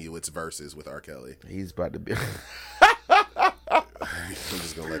continue its verses with R. Kelly. He's about to be... I'm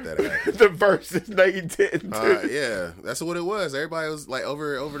just gonna let that happen. The verses, no, you didn't. Yeah, that's what it was. Everybody was like,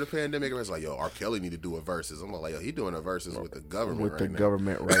 over the pandemic, everyone's like, yo, R. Kelly need to do a verses. I'm like, yo, he doing a verses with the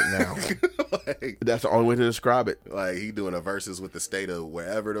government right now. Like, that's the only way to describe it. Like, he doing a verses with the state of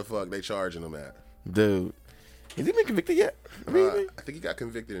wherever the fuck they charging him at. Dude, has he been convicted yet? I think he got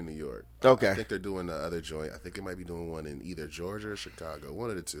convicted in New York. Okay. I think they're doing the other joint. I think they might be doing one in either Georgia or Chicago. One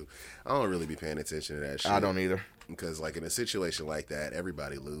of the two. I don't really be paying attention to that shit. I don't either. Because, like, in a situation like that,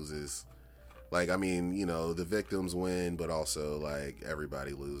 everybody loses. Like, I mean, the victims win, but also, like,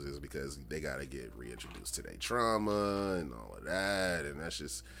 everybody loses because they got to get reintroduced to their trauma and all of that. And it's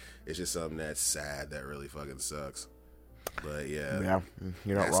just something that's sad that really fucking sucks. But, yeah.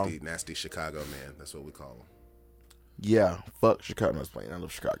 You're not wrong. Nasty Chicago man. That's what we call them. Yeah, fuck Chicago. I was playing. I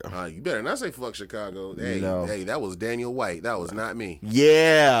love Chicago. You better not say fuck Chicago. Hey, that was Daniel White. That was not me.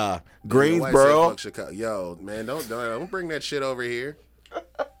 Yeah, Greensboro. Fuck Chicago. Yo, man, don't bring that shit over here.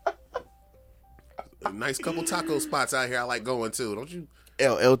 A nice couple taco spots out here I like going to. Don't you?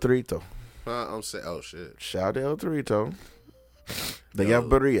 El Torito. I'm saying, oh shit. Shout out to El Torito. The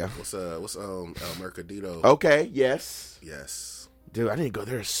Gambaria. What's El Mercadito? Okay, yes. Dude, I need to go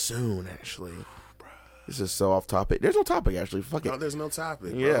there soon, actually. This is so off topic. There's no topic, actually. Fuck it. No, there's no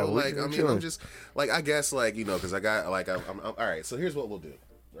topic. Yeah, bro. Like, I mean, I'm just, like, I guess, like, because I got, like, I'm all right, so here's what we'll do,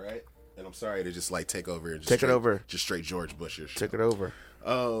 right? And I'm sorry to just, like, take over. And just straight George Bush your shit. Take it over.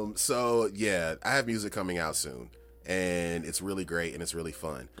 So, yeah, I have music coming out soon. And it's really great and it's really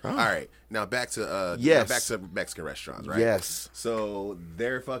fun. Oh. All right, now back to Mexican restaurants, right? Yes. So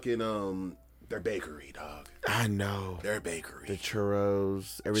they're fucking their bakery, dog. I know. Their bakery. The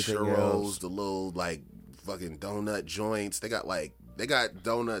churros, everything else. The little like fucking donut joints. They got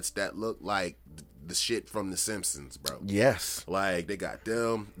donuts that look like the shit from The Simpsons, bro. Yes. Like they got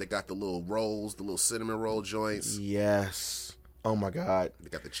them. They got the little rolls, the little cinnamon roll joints. Yes. Oh my God! They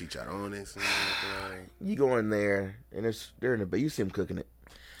got the chicharrones. You go in there and they're in the you see them cooking it.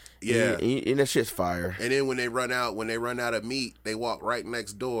 Yeah, and that shit's fire. And then when they run out of meat, they walk right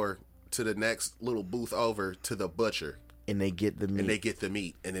next door to the next little booth over to the butcher. And they get the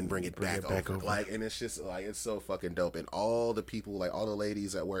meat. And then bring it back over. Like, and it's just like, it's so fucking dope. And all the people, like all the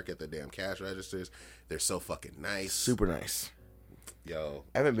ladies that work at the damn cash registers, they're so fucking nice. Super nice. Yo.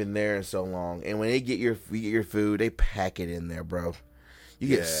 I haven't been there in so long. And when they get your food, they pack it in there, bro. You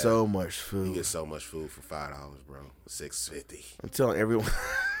get so much food. You get so much food for $5, bro. $6.50. I'm telling everyone.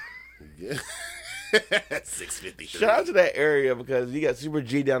 Yeah. $6.50. Shout out to that area because you got Super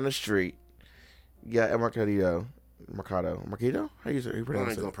G down the street. You got El Mercado. How you pronounce it?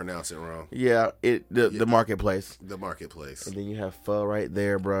 I ain't gonna pronounce it wrong. Yeah, the marketplace. The marketplace. And then you have pho right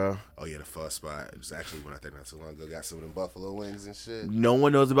there, bro. Oh yeah, the pho spot. It was actually when I think not too long ago. Got some of them buffalo wings and shit. No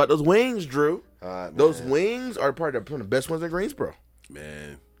one knows about those wings, Drew. Those wings are part of the best ones in Greensboro.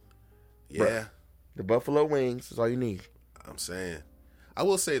 Man, yeah. Bro, the buffalo wings is all you need. I'm saying. I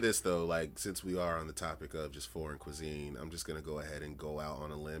will say this though, like since we are on the topic of just foreign cuisine, I'm just gonna go ahead and go out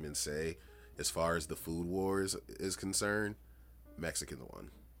on a limb and say, as far as the food wars is concerned, Mexicans won.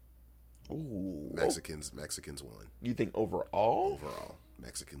 Ooh, Mexicans won. You think overall? Overall,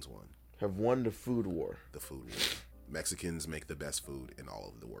 Mexicans won. Have won the food war. The food war. Mexicans make the best food in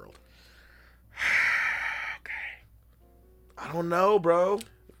all of the world. Okay. I don't know, bro.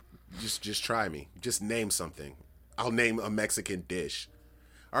 Just try me. Just name something. I'll name a Mexican dish.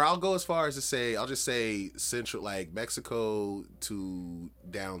 Or I'll go as far as to say, I'll just say central, like Mexico to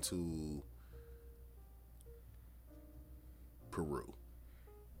down to Peru.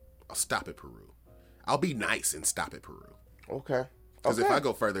 I'll stop at Peru. I'll be nice and stop at Peru. Okay. Because if I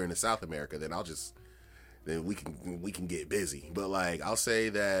go further into South America, then we can get busy. But like I'll say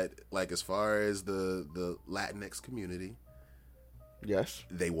that like as far as the Latinx community, yes,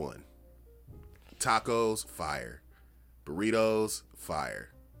 they won. Tacos, fire. Burritos, fire.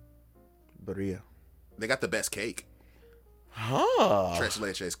 Burrito. They got the best cake. Huh. Tres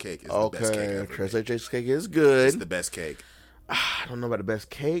Leches cake is the best cake ever. Tres Leches cake is good. It's the best cake. I don't know about the best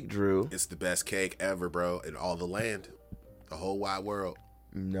cake, Drew. It's the best cake ever, bro, in all the land. The whole wide world.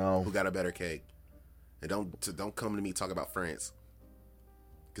 No. Who got a better cake? And don't come to me talk about France.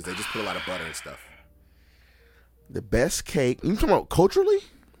 Because they just put a lot of butter and stuff. The best cake. You talking about culturally?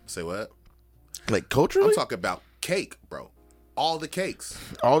 Say what? Like culturally? I'm talking about cake, bro. All the cakes.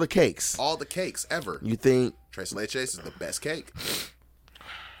 All the cakes. All the cakes ever. You think Tres Leches is the best cake?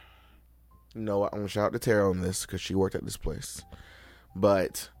 You know what? I'm going to shout out to Tara on this because she worked at this place.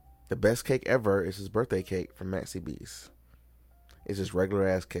 But the best cake ever is his birthday cake from Maxie B's. It's just regular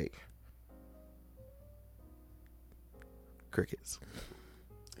ass cake. Crickets.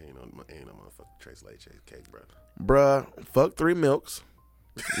 Ain't no motherfucking Tres Leches cake, bro. Bruh, fuck 3 milks.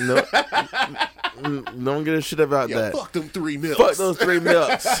 No, don't get a shit about that. Fuck them 3 milks. Fuck those 3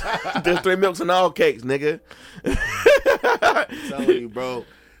 milks. There's 3 milks in all cakes, nigga. I'm telling you, bro.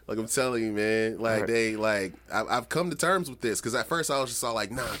 Like I'm telling you, man. Like I've come to terms with this because at first I was just all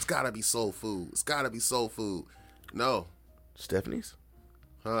like, nah, it's gotta be soul food. It's gotta be soul food. No, Stephanie's.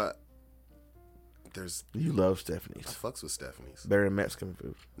 You love Stephanie's. I fucks with Stephanie's. Better than Mexican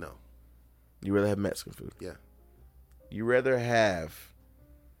food. No. You rather have Mexican food. Yeah. You rather have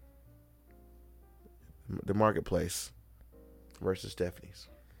the marketplace versus Stephanie's.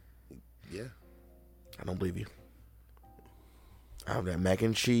 Yeah. I don't believe you. I have that mac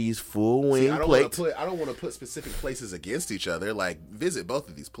and cheese full wing I don't plate. I don't want to put specific places against each other. Like visit both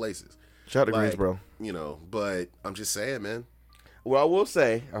of these places. Shout out to Greensboro. You know, but I'm just saying, man. Well, I will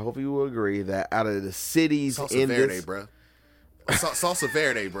say, I hope you will agree that out of the cities Salsa in Verde, this, bro. Salsa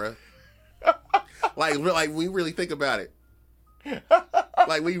Verde, bro. like we really think about it.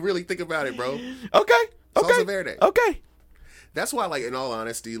 Like we really think about it, bro. Okay. Salsa Verde. Okay. That's why, like, in all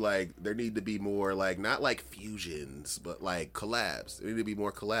honesty, like, there need to be more, like, not like fusions, but like collabs. There need to be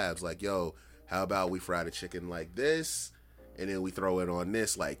more collabs. Like, yo, how about we fry the chicken like this, and then we throw it on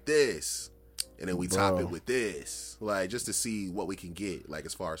this like this, and then we top it with this, like, just to see what we can get, like,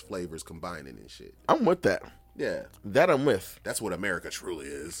 as far as flavors combining and shit. I'm with that. Yeah, that I'm with. That's what America truly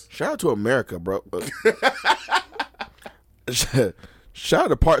is. Shout out to America, bro. Shout out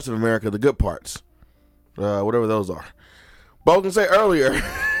to parts of America, the good parts, whatever those are. But I was gonna say earlier.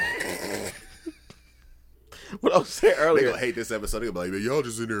 What I was saying earlier. They gonna hate this episode. They gonna be like, man, y'all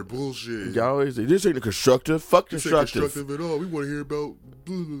just in there bullshit. Y'all always say, this ain't constructive. Fuck constructive. This ain't constructive at all. We want to hear about.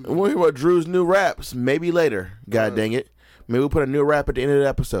 We want to hear about Drew's new raps. Maybe later. God dang it. Maybe we'll put a new rap at the end of the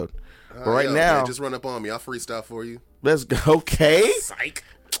episode. But right now, man, just run up on me. I'll freestyle for you. Let's go. Okay. Psych.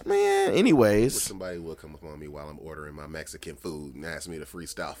 Man, Wish anyways. somebody would come up on me while I'm ordering my Mexican food and ask me to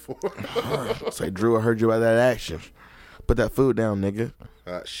freestyle for it. Say, Drew, I heard you about that action. Put that food down, nigga.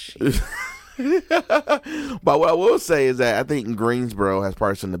 Shit. But what I will say is that I think Greensboro has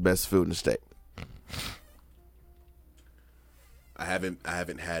probably some of the best food in the state. I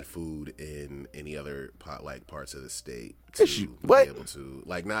haven't had food in any other parts of the state Yes, to you- be what? able to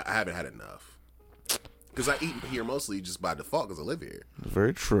I haven't had enough because I eat here mostly just by default because I live here.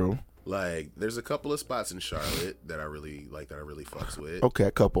 Very true. Like there's a couple of spots in Charlotte that I really like that I really fucks with. Okay,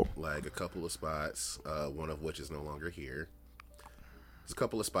 a couple. Like a couple of spots, one of which is no longer here. There's a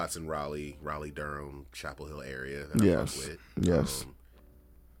couple of spots in Raleigh, Durham, Chapel Hill area that I fuck with. Yes.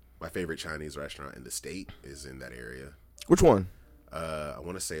 My favorite Chinese restaurant in the state is in that area. Which one? I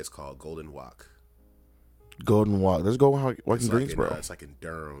want to say it's called Golden Walk. Golden Walk. Let's go walk in Greensboro. It's like in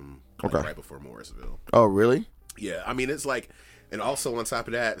Durham, Okay. right before Morrisville. Oh, really? Yeah, I mean it's like, and also on top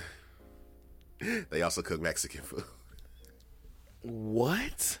of that, they also cook Mexican food,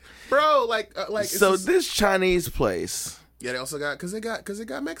 What? bro. Like it's So just- this Chinese place. yeah, they also got because they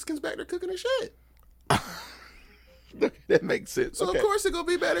got Mexicans back there cooking their shit. That makes sense. So Okay. of course they're gonna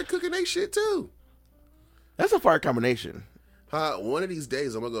be better cooking their shit too. That's a fire combination. One of these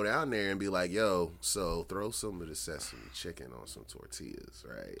days I'm gonna go down there and be like, yo, so throw some of the sesame chicken on some tortillas,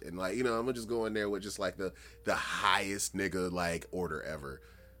 right? And like, I'm gonna just go in there with just like the highest nigga like order ever.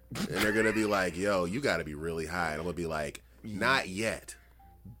 And they're gonna be like, yo, you gotta be really high. And I'm gonna be like, not yet.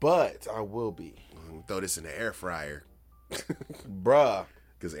 But I will be. Throw this in the air fryer. Bruh.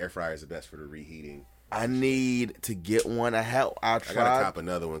 Because the air fryer is the best for the reheating. I need to get one. I I tried. gotta cop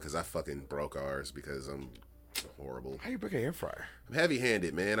another one because I fucking broke ours because I'm horrible. How you break an air fryer? I'm heavy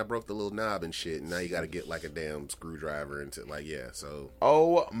handed, man. I broke the little knob and shit. And now you gotta get like a damn screwdriver into so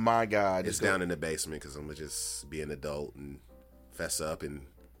Oh my God. it's down in the basement because I'm gonna just be an adult and fess up and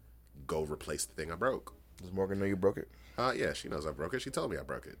go replace the thing I broke. Does Morgan know you broke it? Yeah, she knows I broke it. She told me I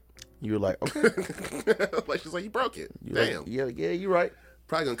broke it. You were like, okay. Like she's like, you broke it. You Damn. like, yeah, you're right.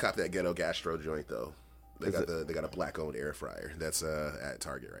 Probably gonna cop that ghetto gastro joint though. They got a black owned air fryer that's at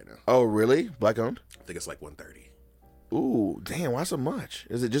Target right now. Oh, really? Black owned? I think it's like $130. Ooh, damn! Why so much?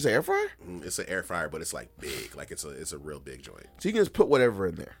 Is it just an air fryer? It's an air fryer, but it's like big. Like it's a real big joint. So you can just put whatever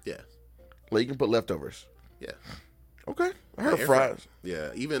in there. Yeah, Like you can put leftovers. yeah. Okay, I heard Air fries. Yeah,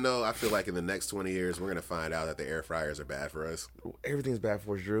 even though I feel like in the next 20 years we're gonna find out that the air fryers are bad for us. Everything's bad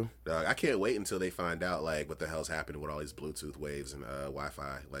for us, Drew. Dog, I can't wait until they find out like what the hell's happening with all these Bluetooth waves and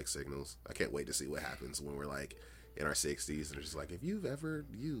Wi-Fi like signals. I can't wait to see what happens when we're like in our 60s and it's just like if you've ever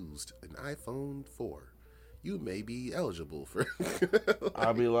used an iPhone 4, you may be eligible for.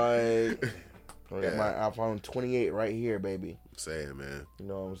 I'll be like, I got Yeah. my iPhone 28 right here, baby. Saying, man. You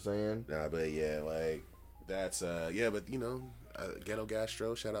know what I'm saying? Nah, but yeah, like that's but Ghetto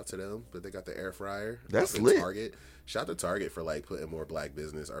Gastro, shout out to them. But they got the air fryer. That's Up in lit. Target. Shout out to Target for like putting more black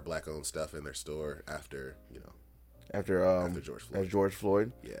business or black owned stuff in their store after After George Floyd. George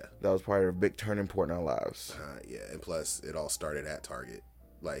Floyd, Yeah. that was probably a big turning point in our lives. Yeah, and plus it all started at Target,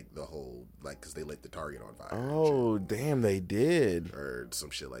 like the whole because they lit the Target on fire. and Oh, damn, they did. shit, or some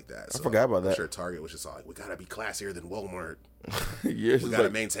shit like that. I forgot about I'm that. sure Target was just all like, we gotta be classier than Walmart. Yeah, it's We gotta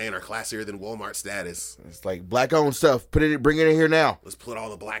like, maintain our classier than Walmart status. it's like black owned stuff. Bring it in here now. Let's put all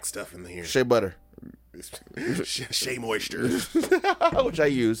the black stuff in here. Shea butter, Shea Moisture. which I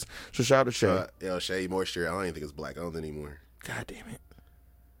use. So shout out to Shea. Shea Moisture. I don't even think it's black owned anymore. God damn it.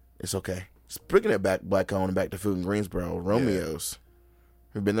 It's okay. Bringing it back, black owned, back to food in Greensboro. Romeo's.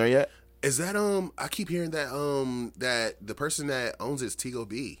 Have you been there yet? Is that I keep hearing that that the person that owns it's Tigo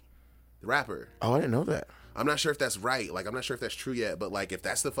B, the rapper. Oh, I didn't know that. I'm not sure if that's right. Like I'm not sure if that's true yet. But like if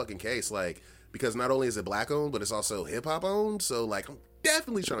that's the fucking case, like because not only is it black owned, but it's also hip hop owned. So like I'm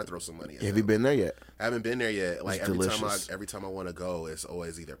definitely trying to throw some money at Have you been there yet? I haven't been there yet. Like It's every delicious. time I want to go, it's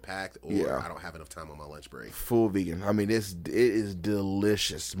always either packed or Yeah. I don't have enough time on my lunch break. Full vegan. I mean, it is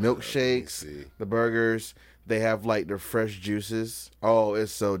delicious. Milkshakes, see. the burgers. They have like their fresh juices. Oh,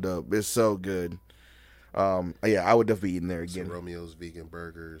 it's so dope. It's so good. Yeah, I would definitely be eating there Some again. Romeo's vegan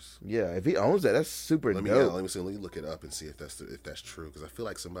burgers. Yeah, if he owns that, that's super Let me dope. let me look it up and see if that's true because I feel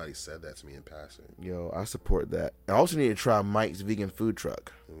like somebody said that to me in passing. Yo, I support that. I also need to try Mike's vegan food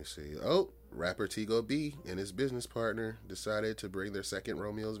truck. Let me see. Oh, rapper Tigo B and his business partner decided to bring their second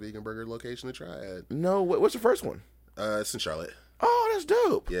Romeo's vegan burger location to Triad. No, what's the first one? It's in Charlotte. Oh, that's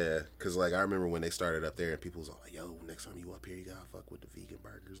dope. Yeah, because like I remember when they started up there and people was all like, "Yo, next time you up here, you gotta fuck with the vegan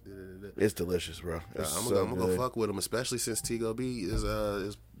burgers." Da, da, da, da. It's delicious, bro. It's I'm so gonna good. go fuck with them, especially since Tigo B is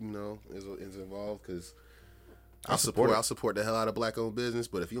involved. Because I'll support the hell out of black owned business.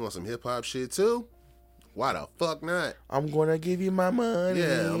 But if you want some hip hop shit too, Why the fuck not? I'm gonna give you my money.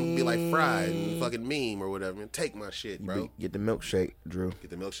 Yeah, I'm gonna be like Fried and fucking Meme or whatever. Man, take my shit, bro. Get the milkshake, Drew.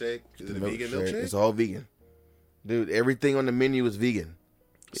 Get the milkshake. Is it a Milkshake. vegan milkshake? It's all vegan, dude. Everything on the menu is vegan.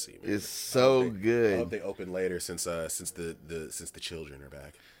 See, It's so I good. hope they open later since the children are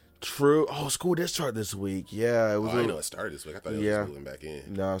back. True. Oh, school did start this week. Yeah, it was. I didn't know it started this week. I thought it was going back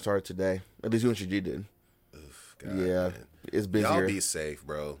in. No, it started today. At least UNCG did. God, yeah, man. it's busier. Y'all be safe,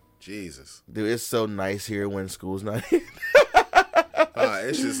 bro. Jesus, dude, it's so nice here when school's not in.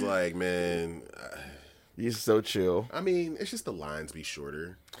 it's just like, man. It's so chill. I mean, it's just the lines be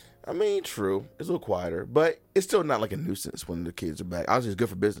shorter. I mean, true. It's a little quieter, but it's still not like a nuisance when the kids are back. Obviously, it's good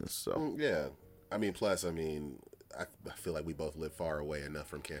for business. So yeah, I mean, plus, I feel like we both live far away enough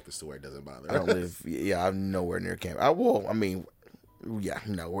from campus to where it doesn't bother us. I don't live. Yeah, I'm nowhere near campus.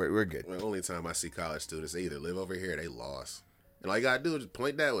 We're good. The only time I see college students, they either live over here or they lost. And all you gotta do is just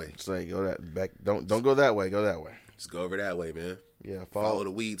point that way. It's like go that back. Don't go that way. Go that way. Just go over that way, man. Yeah, follow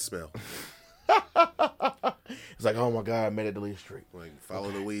the weed smell. It's like, oh my god, I made it to Lee Street. Like follow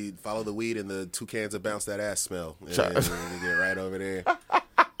the weed, and the 2 cans of bounce that ass smell, and then you get right over there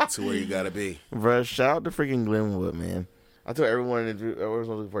to where you gotta be. Bro, shout out to freaking Glenwood, man. I told everyone everyone's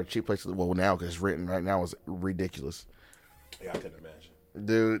looking for a cheap place. Well, now because it's renting right now is ridiculous. Yeah, I couldn't imagine,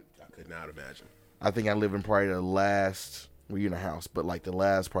 dude. I could not imagine. I think I live in probably the last. Well, you're in a house, but like the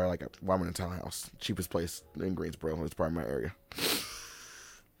last probably like I'm in a townhouse. Cheapest place in Greensboro. It's probably my area.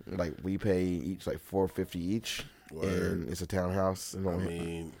 Like we pay each like $450 each, and it's a townhouse. And I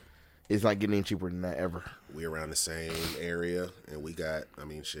mean, it's not getting any cheaper than that ever. We around the same area, and we got. I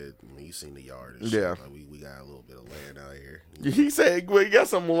mean, shit. I mean, you seen the yard and shit. Yeah, like we got a little bit of land out here. He said we got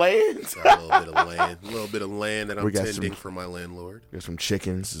some land. Got a little bit of land that I'm tending for my landlord. There's some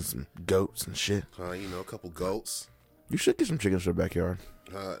chickens and some goats and shit. A couple goats. You should get some chickens for the backyard.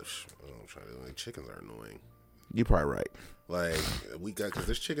 I'm trying to. Like, chickens are annoying. You're probably right. Like, because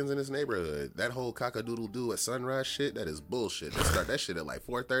there's chickens in this neighborhood. That whole cock-a-doodle-doo at sunrise shit, that is bullshit. They start that shit at like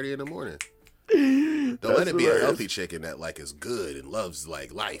 4:30 in the morning. Don't let it be a healthy chicken that like is good and loves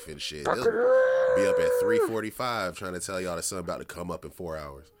like life and shit. They'll be up at 3:45 trying to tell y'all the sun about to come up in 4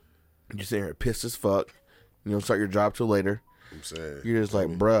 hours. You sitting here pissed as fuck. You don't start your job till later. I'm saying. You're just like,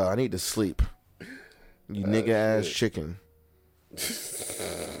 bruh, I need to sleep. You nigga ass chicken.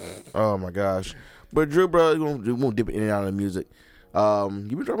 Oh my gosh. But Drew, bro, we won't dip in and out of the music. You've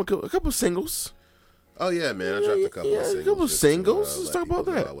been dropping a couple singles. Oh yeah, man, I dropped a couple of singles. A couple singles. Let's talk about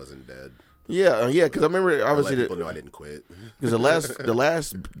that. I wasn't dead. Yeah, because I remember obviously people know I didn't quit. Because the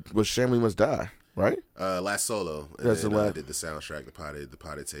last was Family Must Die, right? Last solo. And that's then, the last. Did the soundtrack, the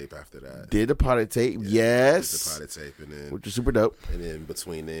potted tape after that. Did the potted tape? Yes. Did the potted tape, and then which is super dope. And then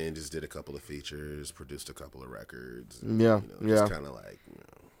between then, just did a couple of features, produced a couple of records. And, just kind of like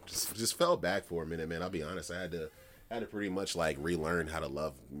just fell back for a minute, man. I'll be honest, I had to pretty much like relearn how to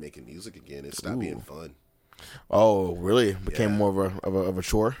love making music again. It stopped being fun. Oh, really? Became more of a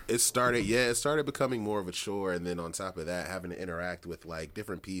chore? It started becoming more of a chore, and then on top of that, having to interact with like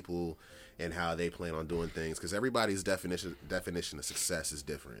different people and how they plan on doing things, because everybody's definition of success is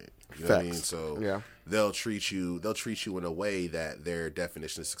different. You know what I mean? So they'll treat you in a way that their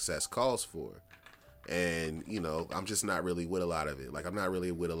definition of success calls for. And, I'm just not really with a lot of it. Like, I'm not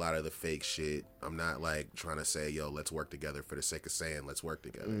really with a lot of the fake shit. I'm not, like, trying to say, yo, let's work together for the sake of saying let's work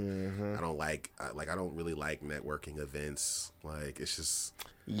together. Mm-hmm. I don't really like networking events. Like, it's just...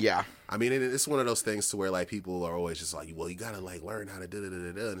 Yeah. I mean, it's one of those things to where, like, people are always just like, well, you gotta, like, learn how to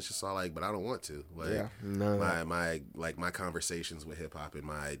da-da-da-da-da. And it's just all like, but I don't want to. Like, my conversations with hip-hop and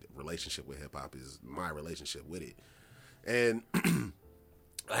my relationship with hip-hop is my relationship with it. And...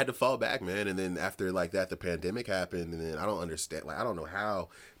 I had to fall back, man. And then after like that, the pandemic happened, and then I don't understand. Like, I don't know how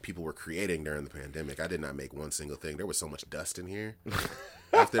people were creating during the pandemic. I did not make one single thing. There was so much dust in here.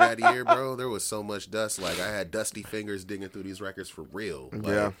 After that year, bro, there was so much dust. Like, I had dusty fingers digging through these records for real.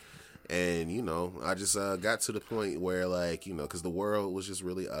 Like, and, I just got to the point where, like, because the world was just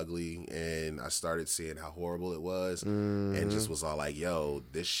really ugly, and I started seeing how horrible it was, and just was all like, yo,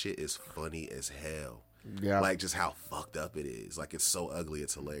 this shit is funny as hell. Yeah, like just how fucked up it is. Like, it's so ugly,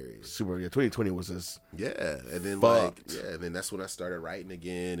 it's hilarious. Super. Yeah, 2020 was just and then fucked. and then that's when I started writing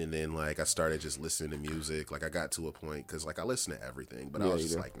again, and then like I started just listening to music. Like, I got to a point because like I listen to everything, but I was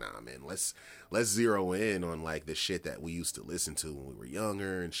just like, nah, man, let's zero in on like the shit that we used to listen to when we were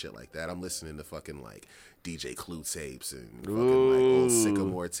younger and shit like that. I'm listening to fucking like DJ Clue tapes and fucking like old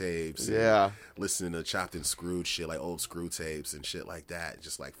Sycamore tapes. And listening to Chopped and Screwed shit, like old Screw tapes and shit like that.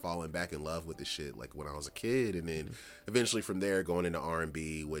 Just like falling back in love with the shit like when I was a kid, and then eventually from there going into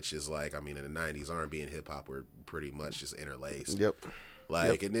R&B, which is like, I mean, in the 90s, R&B and hip hop were pretty much just interlaced. Yep.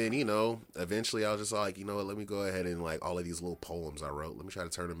 Like, and then, eventually I was just like, you know what, let me go ahead and, like, all of these little poems I wrote, let me try to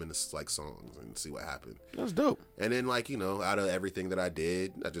turn them into, like, songs and see what happened. That's dope. And then, like, out of everything that I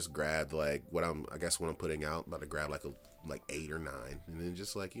did, I just grabbed, like, what I'm putting out, I'm about to grab, like 8 or 9. And then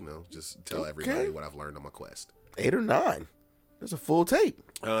just, like, just tell everybody what I've learned on my quest. 8 or 9. That's a full tape.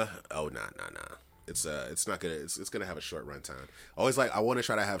 Nah. It's gonna have a short run time. I want to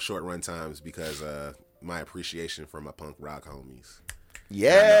try to have short run times because my appreciation for my punk rock homies.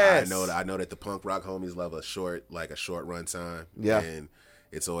 Yes, I know that the punk rock homies love a short run time. Yeah, and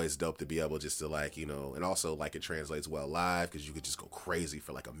it's always dope to be able just to like and also like it translates well live because you could just go crazy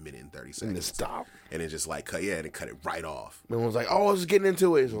for like a minute and 30 seconds and then stop and then just like cut it right off. Everyone's like, oh, I was just getting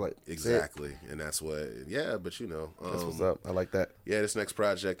into it. It's like exactly, and that's what but that's what's up. I like that. Yeah, this next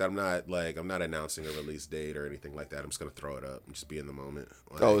project, I'm not announcing a release date or anything like that. I'm just gonna throw it up and just be in the moment.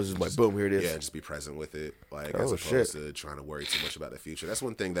 Like, this is like boom, here it is. Yeah, just be present with it. Like as opposed to trying to worry too much about the future. That's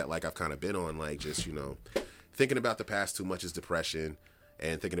one thing that like I've kind of been on. Like just thinking about the past too much is depression.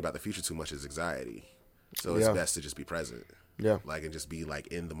 And thinking about the future too much is anxiety. So it's best to just be present. Yeah. Like, and just be, like,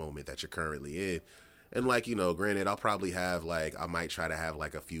 in the moment that you're currently in. And, like, granted, I'll probably have, like, I might try to have,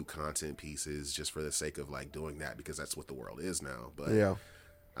 like, a few content pieces just for the sake of, like, doing that because that's what the world is now. But,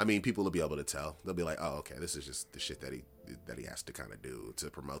 I mean, people will be able to tell. They'll be like, oh, okay, this is just the shit that he has to kind of do to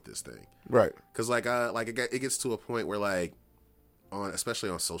promote this thing. Right. Because, it gets to a point where, like,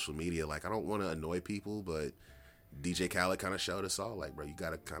 especially on social media, like, I don't want to annoy people, but DJ Khaled kind of showed us all, like, bro, you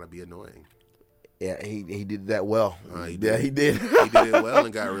gotta kind of be annoying. Yeah, he did that well. He did. He did it well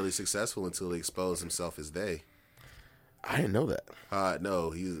and got really successful until he exposed himself as they. I didn't know that.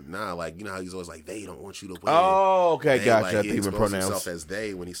 No, he's how he's always like they don't want you to win. Oh, okay, gotcha. Like, he exposed pronouns himself as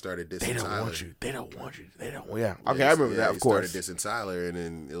they when he started dissing They don't Tyler. want you. They don't want you. They don't. Yeah. Okay, I remember that. Of course. He started dissing Tyler, and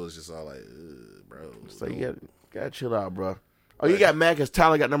then it was just all like, bro. So you gotta chill out, bro. Oh, you got mad because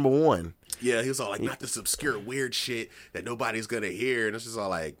Tyler got number 1. Yeah, he was all like, not this obscure weird shit that nobody's gonna hear, and it's just all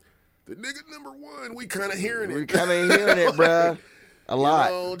like, the nigga number 1, we kind of hearing it. We kind of hearing it, bro. A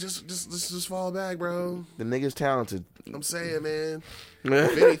lot. Just fall back, bro. The nigga's talented. I'm saying, man.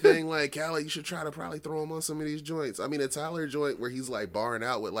 If anything, like Khaled, you should try to probably throw him on some of these joints. I mean, a Tyler joint where he's like barring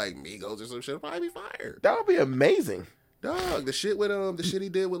out with like Migos or some shit would probably be fire. That would be amazing. Dog, the shit he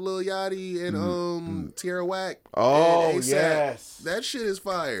did with Lil Yachty and Tierra Whack. Oh, and A$AP, yes. that shit is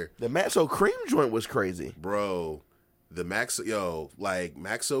fire. The Maxo Cream joint was crazy, bro. The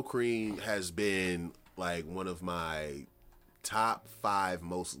Maxo Cream has been like one of my top 5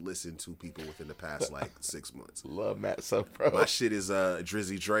 most listened to people within the past like 6 months. Love Maxo, bro. My shit is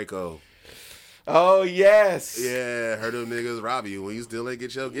Drizzy Draco. Oh yes. Yeah, heard them niggas rob you when you still ain't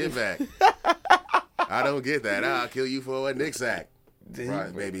get your get back. I don't get that. I'll kill you for a Nick sack.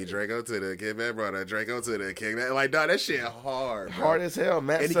 Right, baby, Draco to the Kid Man brother, Draco to the King. Like, dog, that shit hard, bro. Hard as hell,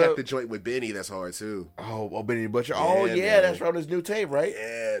 man. And he got the joint with Benny that's hard too. Oh, Benny the Butcher. Oh yeah, that's from his new tape, right?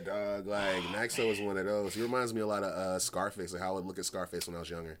 Yeah, dog. Like Maxo is one of those. He reminds me a lot of Scarface, like how I would look at Scarface when I was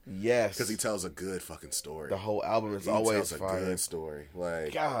younger. Yes, because he tells a good fucking story. The whole album is always fire. A good story.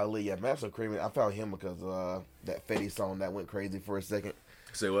 Like, golly, yeah, Maxo Cream. I found him because that Fetty song that went crazy for a second.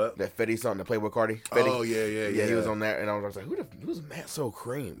 Say what? That Fetty song, the Playboy Cardi. Fetty. Oh yeah. He was on that, and I was like, "Who's Maxo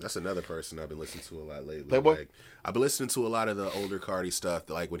Cream?" That's another person I've been listening to a lot lately. Playboy. Like, I've been listening to a lot of the older Cardi stuff,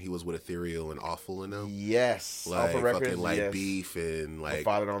 like when he was with Ethereal and Awful and them. Yes, like Awful Records, fucking like Beef and like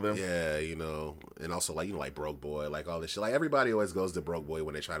Father on them. Yeah, and also like Broke Boy, like all this shit. Like everybody always goes to Broke Boy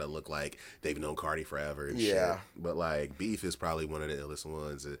when they try to look like they've known Cardi forever and shit. But like Beef is probably one of the illest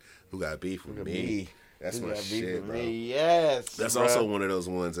ones. Who got beef with me? That's my shit, bro. Yes, that's also one of those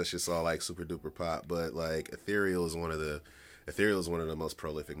ones that's just all like super duper pop. But like Ethereal is one of the most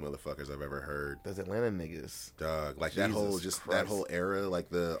prolific motherfuckers I've ever heard. Those Atlanta niggas, dog. Like that whole era, like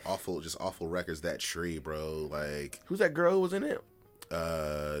the awful records. That tree, bro. Like who's that girl who was in it?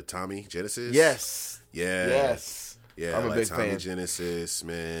 Tommy Genesis. Yes. Yeah. Yes. Yeah. I'm a big Tommy fan. Genesis,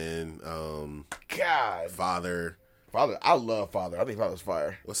 man. God. Father, I love Father. I think Father's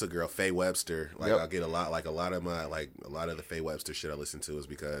fire. What's the girl? Faye Webster. Like I get a lot of the Faye Webster shit I listen to is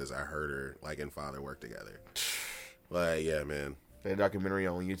because I heard her like and Father work together. Like, yeah, man. That documentary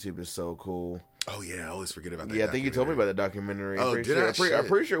on YouTube is so cool. Oh yeah, I always forget about that. Yeah, I think you told me about that documentary. Oh, I'm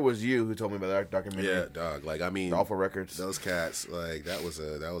pretty sure it was you who told me about that documentary. Yeah, dog. Like, I mean, Awful Records. Those cats, like that was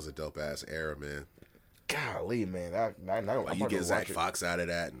a dope ass era, man. Golly, man, you get Zach Fox out of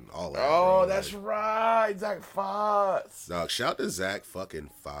that and all that. Oh, bro. that's right, Zach Fox. Dog, shout to Zach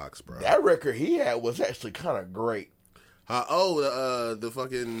fucking Fox, bro. That record he had was actually kind of great. The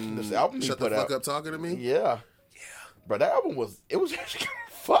fucking this album Shut the Fuck Up Talking to Me. Yeah, bro, that album was actually kind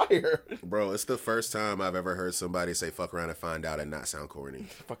of fire. Bro, it's the first time I've ever heard somebody say fuck around and find out and not sound corny.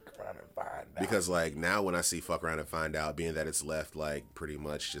 Fuck around and find out. Because, like, now when I see fuck around and find out, being that it's left, like, pretty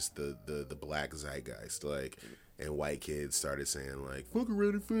much just the black zeitgeist, like, and white kids started saying, like, fuck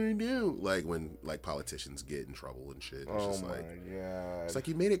around and find out. Like, when, like, politicians get in trouble and shit. It's just like, God. It's like,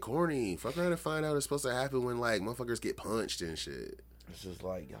 you made it corny. Fuck around and find out is supposed to happen when, like, motherfuckers get punched and shit. It's just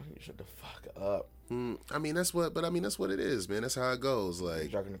like, y'all need to shut the fuck up. I mean, that's what it is, man. That's how it goes.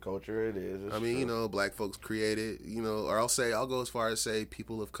 Like, Talking the culture, it is. It's I mean, true. you know, black folks created, you know, or I'll go as far as say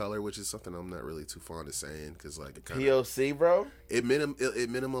people of color, which is something I'm not really too fond of saying, because like it kinda, POC, bro. it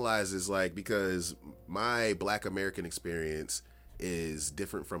minimalizes, like, because my black American experience is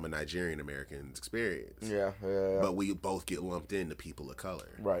different from a Nigerian American's experience. Yeah. But we both get lumped into people of color.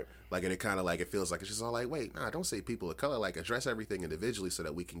 Right. Like, and it kind of like, it feels like it's just all like, wait, nah, don't say people of color. Like, address everything individually so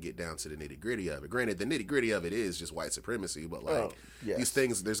that we can get down to the nitty gritty of it. Granted, the nitty gritty of it is just white supremacy, but like, yes. these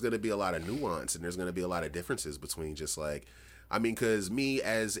things, there's going to be a lot of nuance and there's going to be a lot of differences between just like, I mean, because me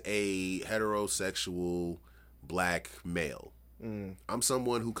as a heterosexual black male, I'm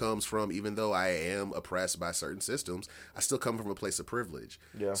someone who comes from, even though I am oppressed by certain systems, I still come from a place of privilege.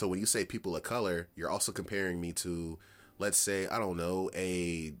 Yeah. So when you say people of color, you're also comparing me to, let's say, I don't know,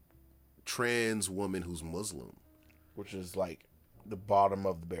 a trans woman who's Muslim. Which is like the bottom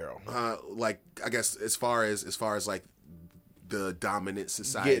of the barrel. Like, I guess as far as like the dominant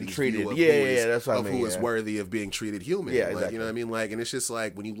society Getting treated. of That's what I mean. who is worthy of being treated human. Yeah, Like, exactly. you know what I mean? Like, and it's just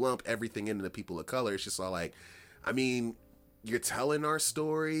like when you lump everything into the people of color, it's just all like, I mean, you're telling our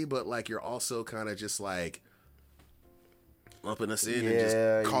story, but like you're also kind of just like lumping us in and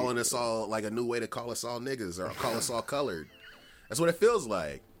just calling us all, like, a new way to call us all niggas or call us all colored. That's what it feels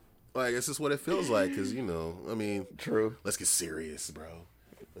like. Like, it's just what it feels like, because, you know, I mean, True. let's get serious, bro.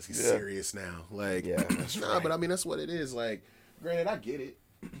 Let's get serious now. Like, that's nah, right. but I mean, that's what it is. Like, granted, I get it.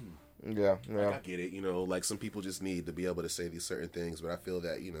 Yeah. Like, I get it. You know, like, some people just need to be able to say these certain things, but I feel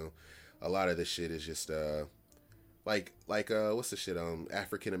that, you know, a lot of this shit is just, like, what's the shit,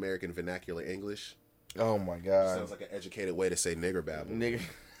 African American vernacular English? Oh my God. Sounds like an educated way to say nigger babble. Nigga.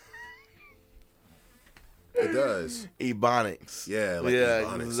 It does. Ebonics. Yeah, like yeah,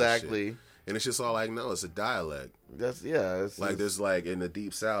 Ebonics and exactly. shit. And it's just all like, no, it's a dialect. It's Like, there's like in the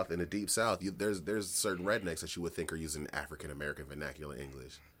deep south, there's certain rednecks that you would think are using African American vernacular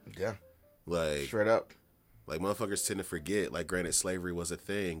English. Yeah. Like, Straight up. like, motherfuckers tend to forget, like, granted, slavery was a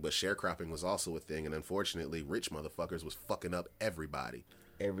thing, but sharecropping was also a thing, and unfortunately, rich motherfuckers was fucking up everybody.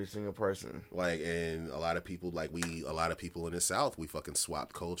 Every single person. Like, and a lot of people in the South, we fucking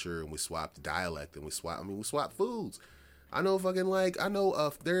swapped culture, and we swapped dialect, and we swapped foods. I know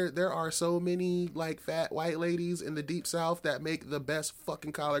there are so many, like, fat white ladies in the deep South that make the best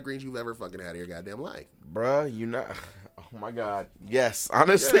fucking collard greens you've ever fucking had in your goddamn life. Bruh, you not... Oh my God. Yes.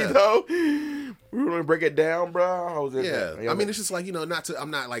 Honestly, though, we were going to break it down, bro. I was in there. I mean, it's just like, you know,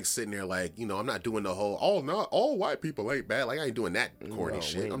 I'm not like sitting there like, you know, I'm not doing the whole, not all white people ain't bad. Like, I ain't doing that corny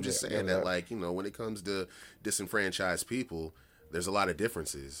shit. I'm just saying that, like, you know, when it comes to disenfranchised people, there's a lot of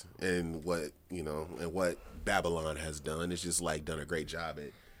differences. And what Babylon has done is just like done a great job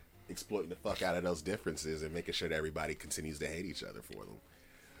at exploiting the fuck out of those differences and making sure that everybody continues to hate each other for them.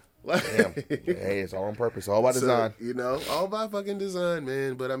 Damn. Hey, it's all on purpose. All by design. You know, all by fucking design,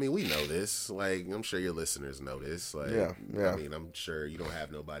 man. But I mean, we know this. Like, I'm sure your listeners know this. Like, yeah. I mean, I'm sure you don't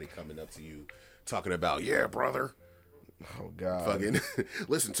have nobody coming up to you talking about, yeah, brother. Oh God. Fucking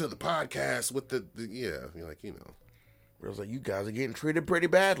listen to the podcast with the you're like, you know. I was like, you guys are getting treated pretty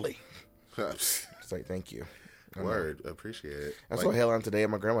badly. It's like, thank you. Word, appreciate it. I saw a headline today at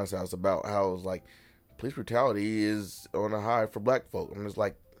my grandma's house about how it was like police brutality is on a high for black folk. I'm just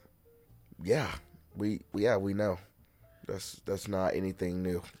like, yeah, we know. That's not anything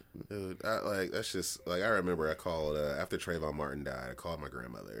new. Dude, that's just like, I remember I called after Trayvon Martin died. I called my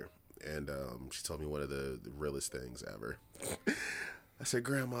grandmother, and she told me one of the realest things ever. I said,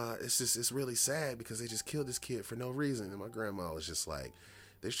 Grandma, it's really sad because they just killed this kid for no reason. And my grandma was just like,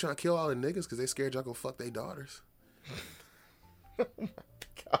 they're just trying to kill all the niggas because they scared y'all gonna fuck their daughters. Oh my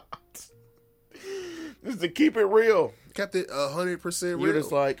God. Just to keep it real. Kept it 100% real. You're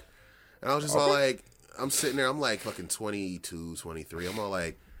just like, and I was just all like, I'm sitting there, I'm like fucking 22, 23. I'm all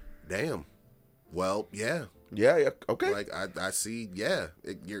like, damn. Well, yeah. Yeah, okay. Like, I see, yeah.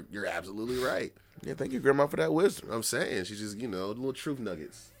 You're absolutely right. Yeah, thank you, Grandma, for that wisdom. I'm saying, she's just, you know, little truth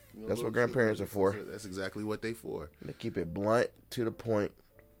nuggets. You know, that's what grandparents are for. That's exactly what they for. They keep it blunt, to the point,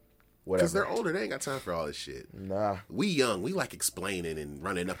 whatever. Because they're older, they ain't got time for all this shit. Nah. We young, we like explaining and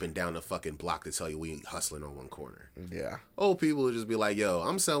running up and down the fucking block to tell you we hustling on one corner. Yeah. Old people will just be like, yo,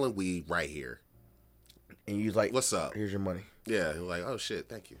 I'm selling weed right here. And you like, what's up? Here's your money. Yeah, like, oh shit,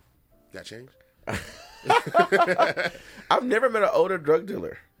 thank you. Got change? I've never met an older drug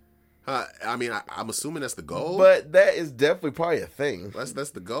dealer. I mean, I'm assuming that's the goal. But that is definitely probably a thing.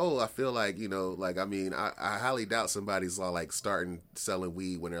 That's the goal. I feel like, like, I mean, I highly doubt somebody's like starting selling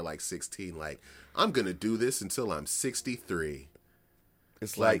weed when they're like 16. Like, I'm going to do this until I'm 63.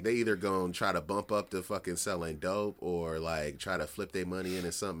 It's like they either going to try to bump up to fucking selling dope or like try to flip their money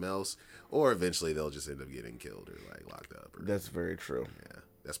into something else. Or eventually they'll just end up getting killed or like locked up. That's very true. Yeah,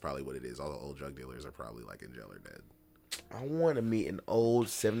 that's probably what it is. All the old drug dealers are probably like in jail or dead. I want to meet an old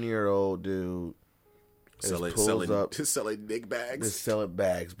 70-year-old dude selling big bags. Just selling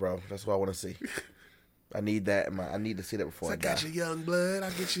bags, bro. That's what I want to see. I need that. I need to see that before I die. Got your young blood.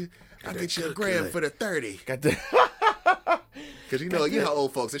 I'll get you a gram for the 30. Got that. Because you know how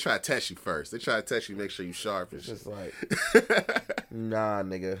old folks, they try to test you first. They try to test you, make sure you sharp and shit. Just like, nah,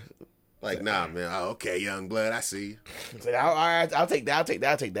 nigga. Like, nah, man. Oh, okay, young blood. I see you. Like, I'll take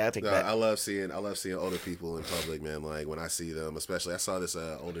that. I love seeing older people in public, man. Like when I see them, especially I saw this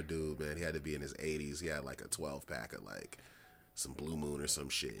older dude, man. He had to be in his 80s. He had like a 12-pack of like some Blue Moon or some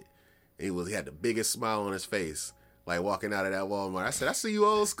shit. And he had the biggest smile on his face, like walking out of that Walmart. I said, I see you,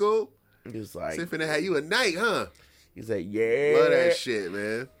 old school. He was like, "See, finna have you a night, huh?" He's like, yeah. Love that shit,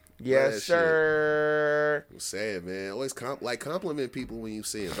 man. Yes, sir. I'm saying, man. Always compliment people when you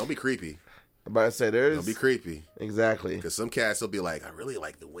see them. Don't be creepy. I'm about to say, don't be creepy. Exactly. Because some cats will be like, I really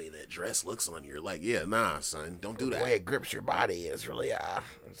like the way that dress looks on you. Like, yeah, nah, son. Don't do that. The way it grips your body is really,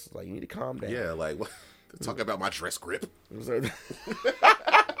 it's like, you need to calm down. Yeah, like, what? Talk about my dress grip.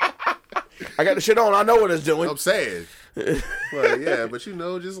 I got the shit on. I know what it's doing. I'm saying. Like, yeah, but just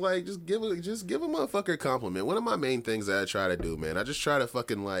give a motherfucker a compliment. One of my main things that I try to do, man, I just try to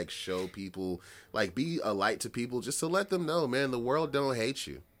fucking like show people, like be a light to people just to let them know, man, the world don't hate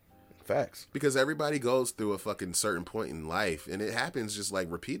you. Facts. Because everybody goes through a fucking certain point in life and it happens just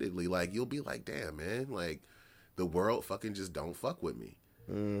like repeatedly. Like you'll be like, damn, man, like the world fucking just don't fuck with me.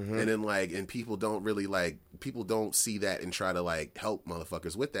 Mm-hmm. And then and people don't really people don't see that and try to like help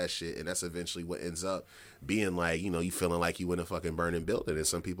motherfuckers with that shit, and that's eventually what ends up being like, you feeling like you in a fucking burning building, and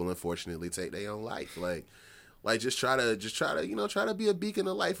some people unfortunately take their own life. Like just try to be a beacon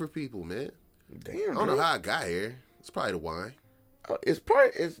of light for people, man. Damn, I don't know how I got here. It's probably the wine. You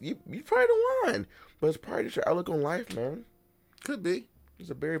probably the wine, but it's probably just your outlook on life, man. Could be.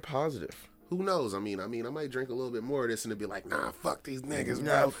 It's a very positive. Who knows? I mean, I might drink a little bit more of this and it'd be like, nah, fuck these niggas,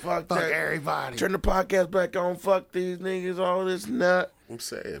 nah, bro. Fuck everybody. Turn the podcast back on. Fuck these niggas. All this nut. I'm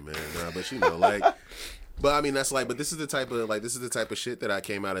saying, man. Nah, but but I mean, but this is the type of shit that I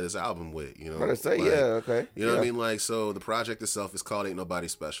came out of this album with, you know. What I say, yeah, okay. You know what I mean? Like, so the project itself is called Ain't Nobody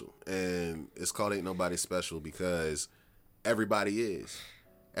Special, and it's called Ain't Nobody Special because everybody is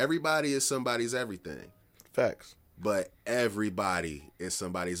somebody's everything. Facts. But everybody is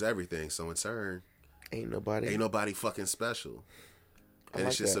somebody's everything. So in turn, ain't nobody fucking special. And like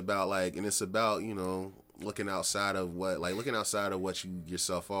it's just that. about, looking outside of what you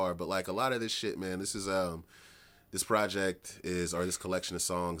yourself are. But like a lot of this shit, man, this project or this collection of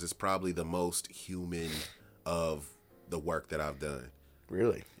songs is probably the most human of the work that I've done.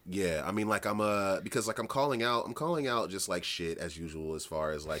 Really? Yeah, I mean, because I'm calling out just like shit as usual as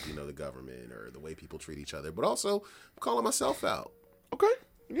far as like, the government or the way people treat each other, but also I'm calling myself out. Okay.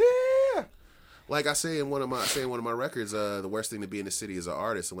 Yeah. Like I say in one of my records, the worst thing to be in the city is an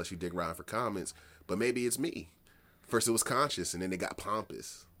artist unless you dig around for comments. But maybe it's me. First it was conscious and then it got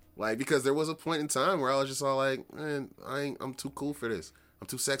pompous. Like, because there was a point in time where I was just all like, man, I'm too cool for this. I'm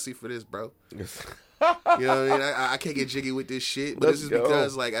too sexy for this, bro. You know what I mean? I can't get jiggy with this shit. But this is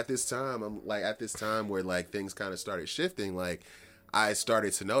because at this time where like things kind of started shifting, like I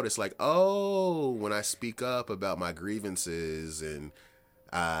started to notice like, oh, when I speak up about my grievances and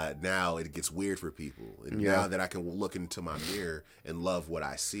now it gets weird for people. And now that I can look into my mirror and love what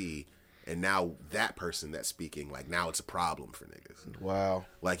I see, and now that person that's speaking, like now it's a problem for niggas. Wow.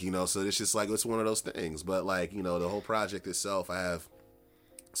 Like, so it's just like, it's one of those things. But like, the whole project itself, I have,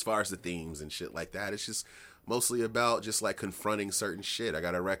 as far as the themes and shit like that, it's just mostly about just like confronting certain shit. I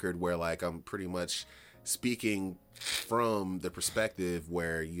got a record where like I'm pretty much speaking from the perspective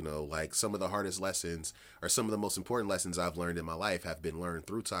where, like some of the hardest lessons or some of the most important lessons I've learned in my life have been learned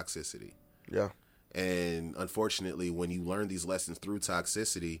through toxicity. Yeah. And unfortunately, when you learn these lessons through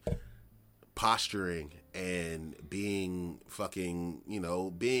toxicity, posturing and being fucking,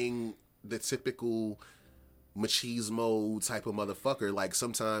 being the typical machismo type of motherfucker, like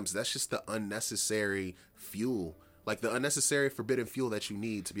sometimes that's just the unnecessary fuel, like the unnecessary forbidden fuel that you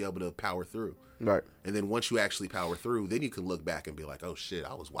need to be able to power through. Right. And then once you actually power through, then you can look back and be like, oh shit,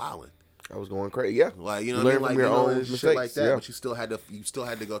 I was wilding. I was going crazy. Yeah, Like, you know, learn what I from mean? your Like, own shit mistakes. like that. Yeah. But you still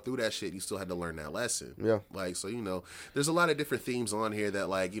had to go through that shit. You still had to learn that lesson. Yeah. Like, so, you know, there's a lot of different themes on here that,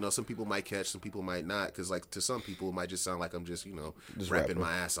 like, you know, some people might catch, some people might not, because, like, to some people it might just sound like I'm just, you know, Just rapping rapping.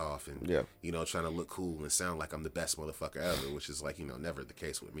 my ass off and, Yeah. you know, trying to look cool and sound like I'm the best motherfucker ever, which is, like, you know, never the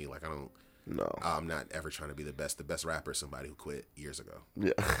case with me. Like, No. I'm not ever trying to be the best. The best rapper is somebody who quit years ago.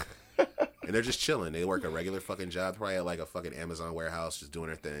 Yeah. And they're just chilling. They work a regular fucking job, probably at like a fucking Amazon warehouse, just doing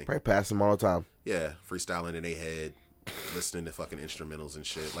their thing. Probably pass them all the time. Yeah, freestyling in their head, listening to fucking instrumentals and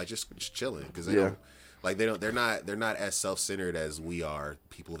shit. Like just chilling because Yeah. they're not as self-centered as we are.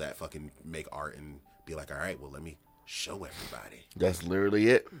 People that fucking make art and be like, all right, well, let me show everybody. That's literally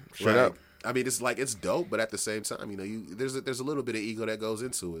it. Shut Like, up. I mean, it's like it's dope, but at the same time, you know, there's a little bit of ego that goes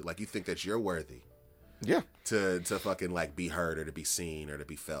into it. Like you think that you're worthy. Yeah. To fucking like be heard or to be seen or to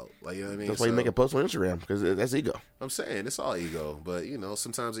be felt, like, you know what I mean. That's why you make a post on Instagram, because that's ego. I'm saying it's all ego, but you know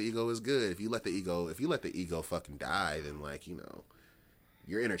sometimes the ego is good. If you let the ego fucking die, then like, you know,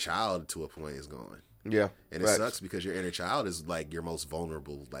 your inner child to a point is gone. Yeah. And it sucks because your inner child is like your most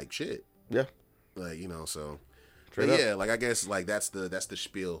vulnerable like shit. Yeah. Like, you know, so. Straight But up. yeah, like I guess like that's the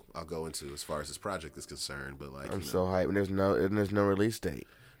spiel I'll go into as far as this project is concerned. But like, I'm you know, so hyped. And there's no release date.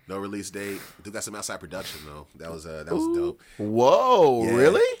 no release date. Do got some outside production though. That was dope. Whoa, Yeah,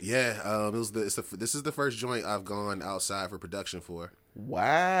 really? Yeah. This is the first joint I've gone outside for production for.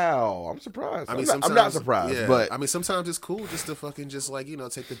 Wow. I'm surprised. I mean, I'm not surprised, yeah, but I mean, sometimes it's cool just to fucking just like, you know,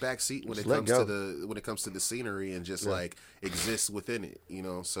 take the back seat when Just it let comes go. to the scenery and just like exist within it, you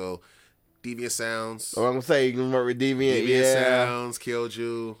know. So, Deviant Sounds, I'm gonna say you can work with Deviant. Deviant Yeah. Sounds, Killed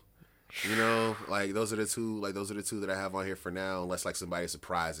You, you know, like those are the two that I have on here for now. Unless like somebody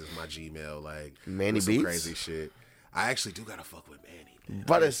surprises my Gmail, like Manny with some Beats? crazy shit. I actually do gotta fuck with Manny, man.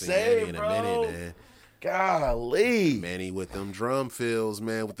 But I it's haven't seen Manny in bro. a minute, man. Golly. Manny with them drum fills,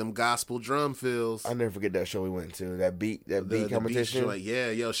 man, with them gospel drum fills. I'll never forget that show we went to. That beat The competition. beach joint.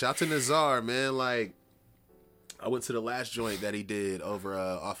 Yeah, yo, shout to Nazar, man. Like, I went to the last joint that he did over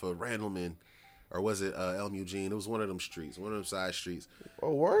off of Randleman, or was it Elm Eugene? It was one of them streets, one of them side streets.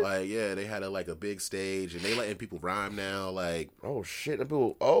 Oh, word? Like, yeah, they had a big stage, and they letting people rhyme now. Like, Oh shit! The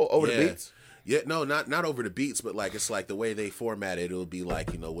people. Oh, over yeah. the beats. Yeah, no, not over the beats, but like it's like the way they format it. It'll be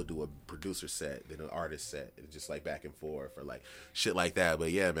like, you know, we'll do a producer set, then an artist set, and just like back and forth or like shit like that.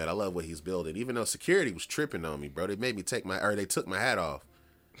 But yeah, man, I love what he's building. Even though security was tripping on me, bro, they took my hat off.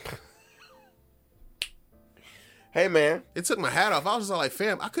 Hey man, It took my hat off. I was just like,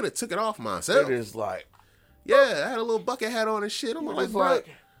 fam, I could have took it off myself. it is like Yeah, I had a little bucket hat on and shit. I'm like, it's bro,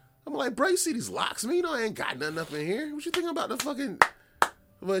 like- you see these locks, man? You know I ain't got nothing up in here. What you think about the fucking?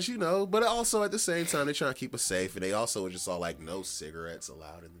 But you know, but also at the same time, they trying to keep us safe, and they also were just all like, no cigarettes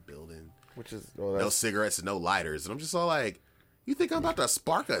allowed in the building, which is no cigarettes and no lighters, and I'm just all like, you think I'm about to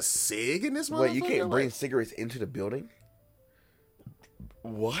spark a cig in this motherfucker? wait. You can't bring Like, cigarettes into the building.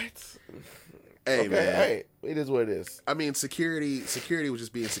 What? hey Okay, man. hey, it is what it is. I mean, security was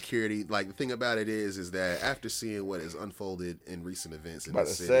just being security. Like, the thing about it is that after seeing what has unfolded in recent events in About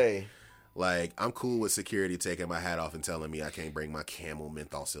the to city, say, like, I'm cool with security taking my hat off and telling me I can't bring my Camel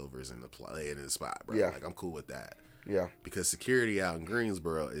menthol silvers in the spot, bro. Yeah. Like, I'm cool with that. yeah. Because security out in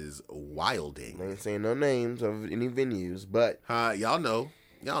Greensboro is wilding. I ain't saying no names of any venues, but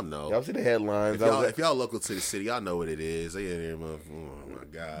Y'all know. y'all see the headlines. If y'all local to the city, y'all know what it is. They in there, oh my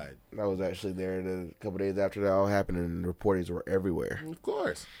God. I was actually there a couple days after that all happened, and the reporters were everywhere. Of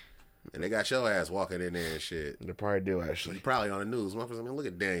course. And they got your ass walking in there and shit. They probably do You actually. probably on the news. Motherfuckers, I mean, look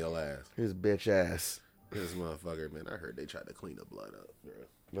at Daniel ass. His bitch ass. This motherfucker, man. I heard they tried to clean the blood up,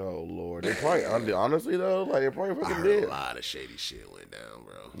 bro. Oh Lord, they probably honestly though, like they probably I fucking heard did. a lot of shady shit went down,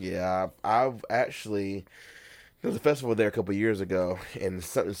 bro. Yeah, I've actually. There was a festival there a couple years ago, and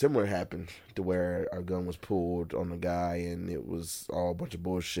something similar happened to where our gun was pulled on the guy, and it was all a bunch of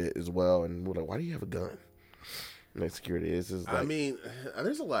bullshit as well. And we're like, "Why do you have a gun?" Like security is like, I mean,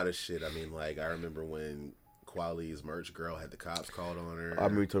 there's a lot of shit. I mean, like, I remember when Quali's merch girl had the cops called on her. I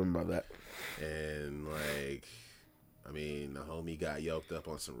remember you talking about that. And, like, I mean, the homie got yoked up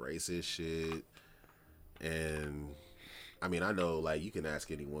on some racist shit. And, I mean, I know, like, you can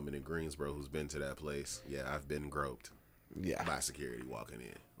ask any woman in Greensboro who's been to that place. Yeah, I've been groped Yeah, by security walking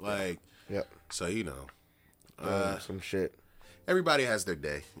in. Like, yep, so, you know. some shit. Everybody has their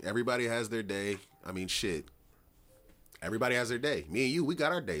day. Everybody has their day. I mean, shit. Everybody has their day. Me and you, we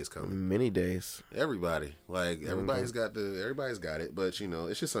got our days coming. Many days. Everybody, like, everybody's got it. But you know,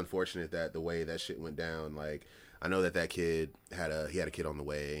 it's just unfortunate that the way that shit went down. Like, I know that kid had a kid on the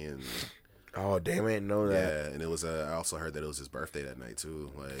way, and Oh, damn, I didn't know that. Yeah, and it was. I also heard that it was his birthday that night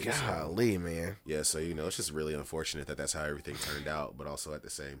too. Like, Golly, man. Yeah, so it's just really unfortunate that that's how everything turned out. But also at the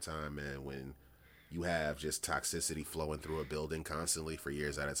same time, man, when you have just toxicity flowing through a building constantly for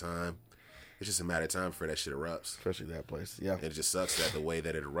years at a time, it's just a matter of time before that shit erupts. Especially that place. Yeah. And it just sucks that the way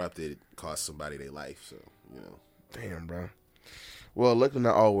that it erupted cost somebody their life. So Damn, bro. Well, luckily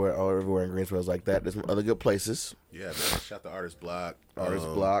not all everywhere in Greensboro is like that. There's some other good places. Yeah, man. Shout the Artist Block.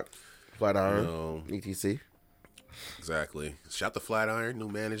 Block, Flatiron, etc. Exactly. Shout the Flatiron, new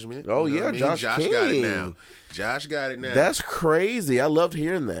management. Oh, you know yeah, what I mean? Josh got it now. Josh got it now. That's crazy. I loved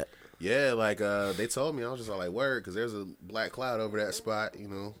hearing that. Yeah, like they told me, I was just all like, word, because there's a black cloud over that spot,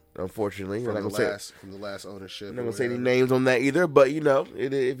 Unfortunately, from the last ownership. I'm not gonna say any names on that either, but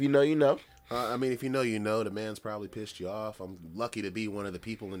if you know, you know. I mean, if you know, the man's probably pissed you off. I'm lucky to be one of the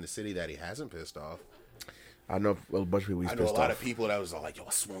people in the city that he hasn't pissed off. I know a bunch of people he's pissed off. I know a lot of people that was all like, yo, I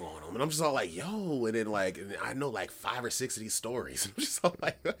swung on him. And I'm just all like, yo. And then, I know 5 or 6 of these stories. I'm just all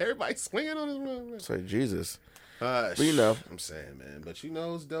like, everybody's swinging on his man. Say, Jesus. But I'm saying, man. But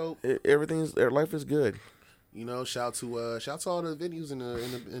it's dope. Their life is good. Shout to all the venues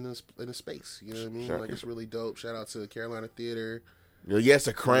in the space. You know what I mean? Sure. It's really dope. Shout out to Carolina Theater. Yes,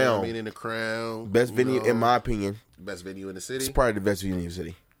 a Crown. You know what I mean, in the Crown. Best venue, in my opinion. Best venue in the city. It's probably the best venue in the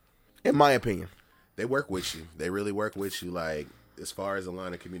city, in my opinion. They work with you. They really work with you. As far as the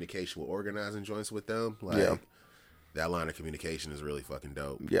line of communication with organizing joints with them, that line of communication is really fucking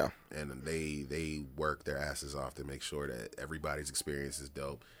dope. Yeah. And they work their asses off to make sure that everybody's experience is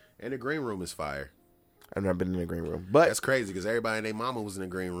dope. And the green room is fire. I've never been in the green room, but that's crazy because everybody and their mama was in the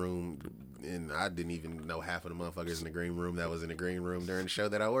green room, and I didn't even know half of the motherfuckers in the green room that was in the green room during the show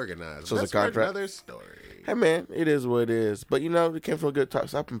that I organized. So that's it's a contract. Another story. Hey man, it is what it is. But it came from a good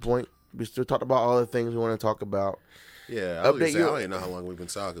stopping point. We still talked about all the things we want to talk about. Yeah, I don't even know how long we've been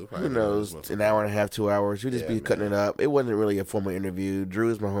talking. Who knows? An hour and a half, 2 hours. We just be cutting it up. It wasn't really a formal interview. Drew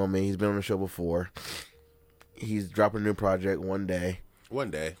is my homie. He's been on the show before. He's dropping a new project one day.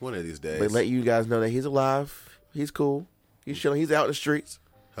 One of these days. But let you guys know that he's alive. He's cool. He's chilling. He's out in the streets.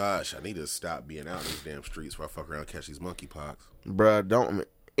 Hush, I need to stop being out in these damn streets before I fuck around and catch these monkeypox. Bruh, don't.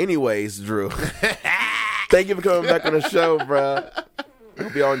 Anyways, Drew. Thank you for coming back on the show, bruh.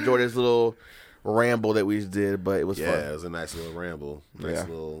 Hope y'all enjoyed this little ramble that we just did, but it was fun. Yeah, it was a nice little ramble.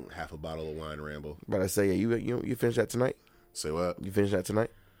 Little half a bottle of wine ramble. But I say, you finished that tonight? Say what? You finished that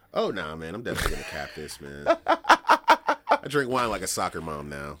tonight? Oh, nah, man. I'm definitely going to cap this, man. I drink wine like a soccer mom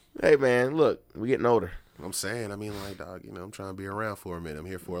now. Hey, man, look, we're getting older. I'm saying, dog, I'm trying to be around for a minute. I'm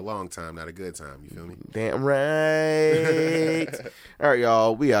here for a long time, not a good time. You feel me? Damn right. All right,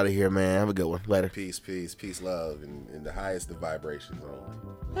 y'all. We out of here, man. Have a good one. Later. Peace, love, and the highest of vibrations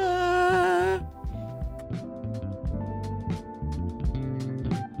only.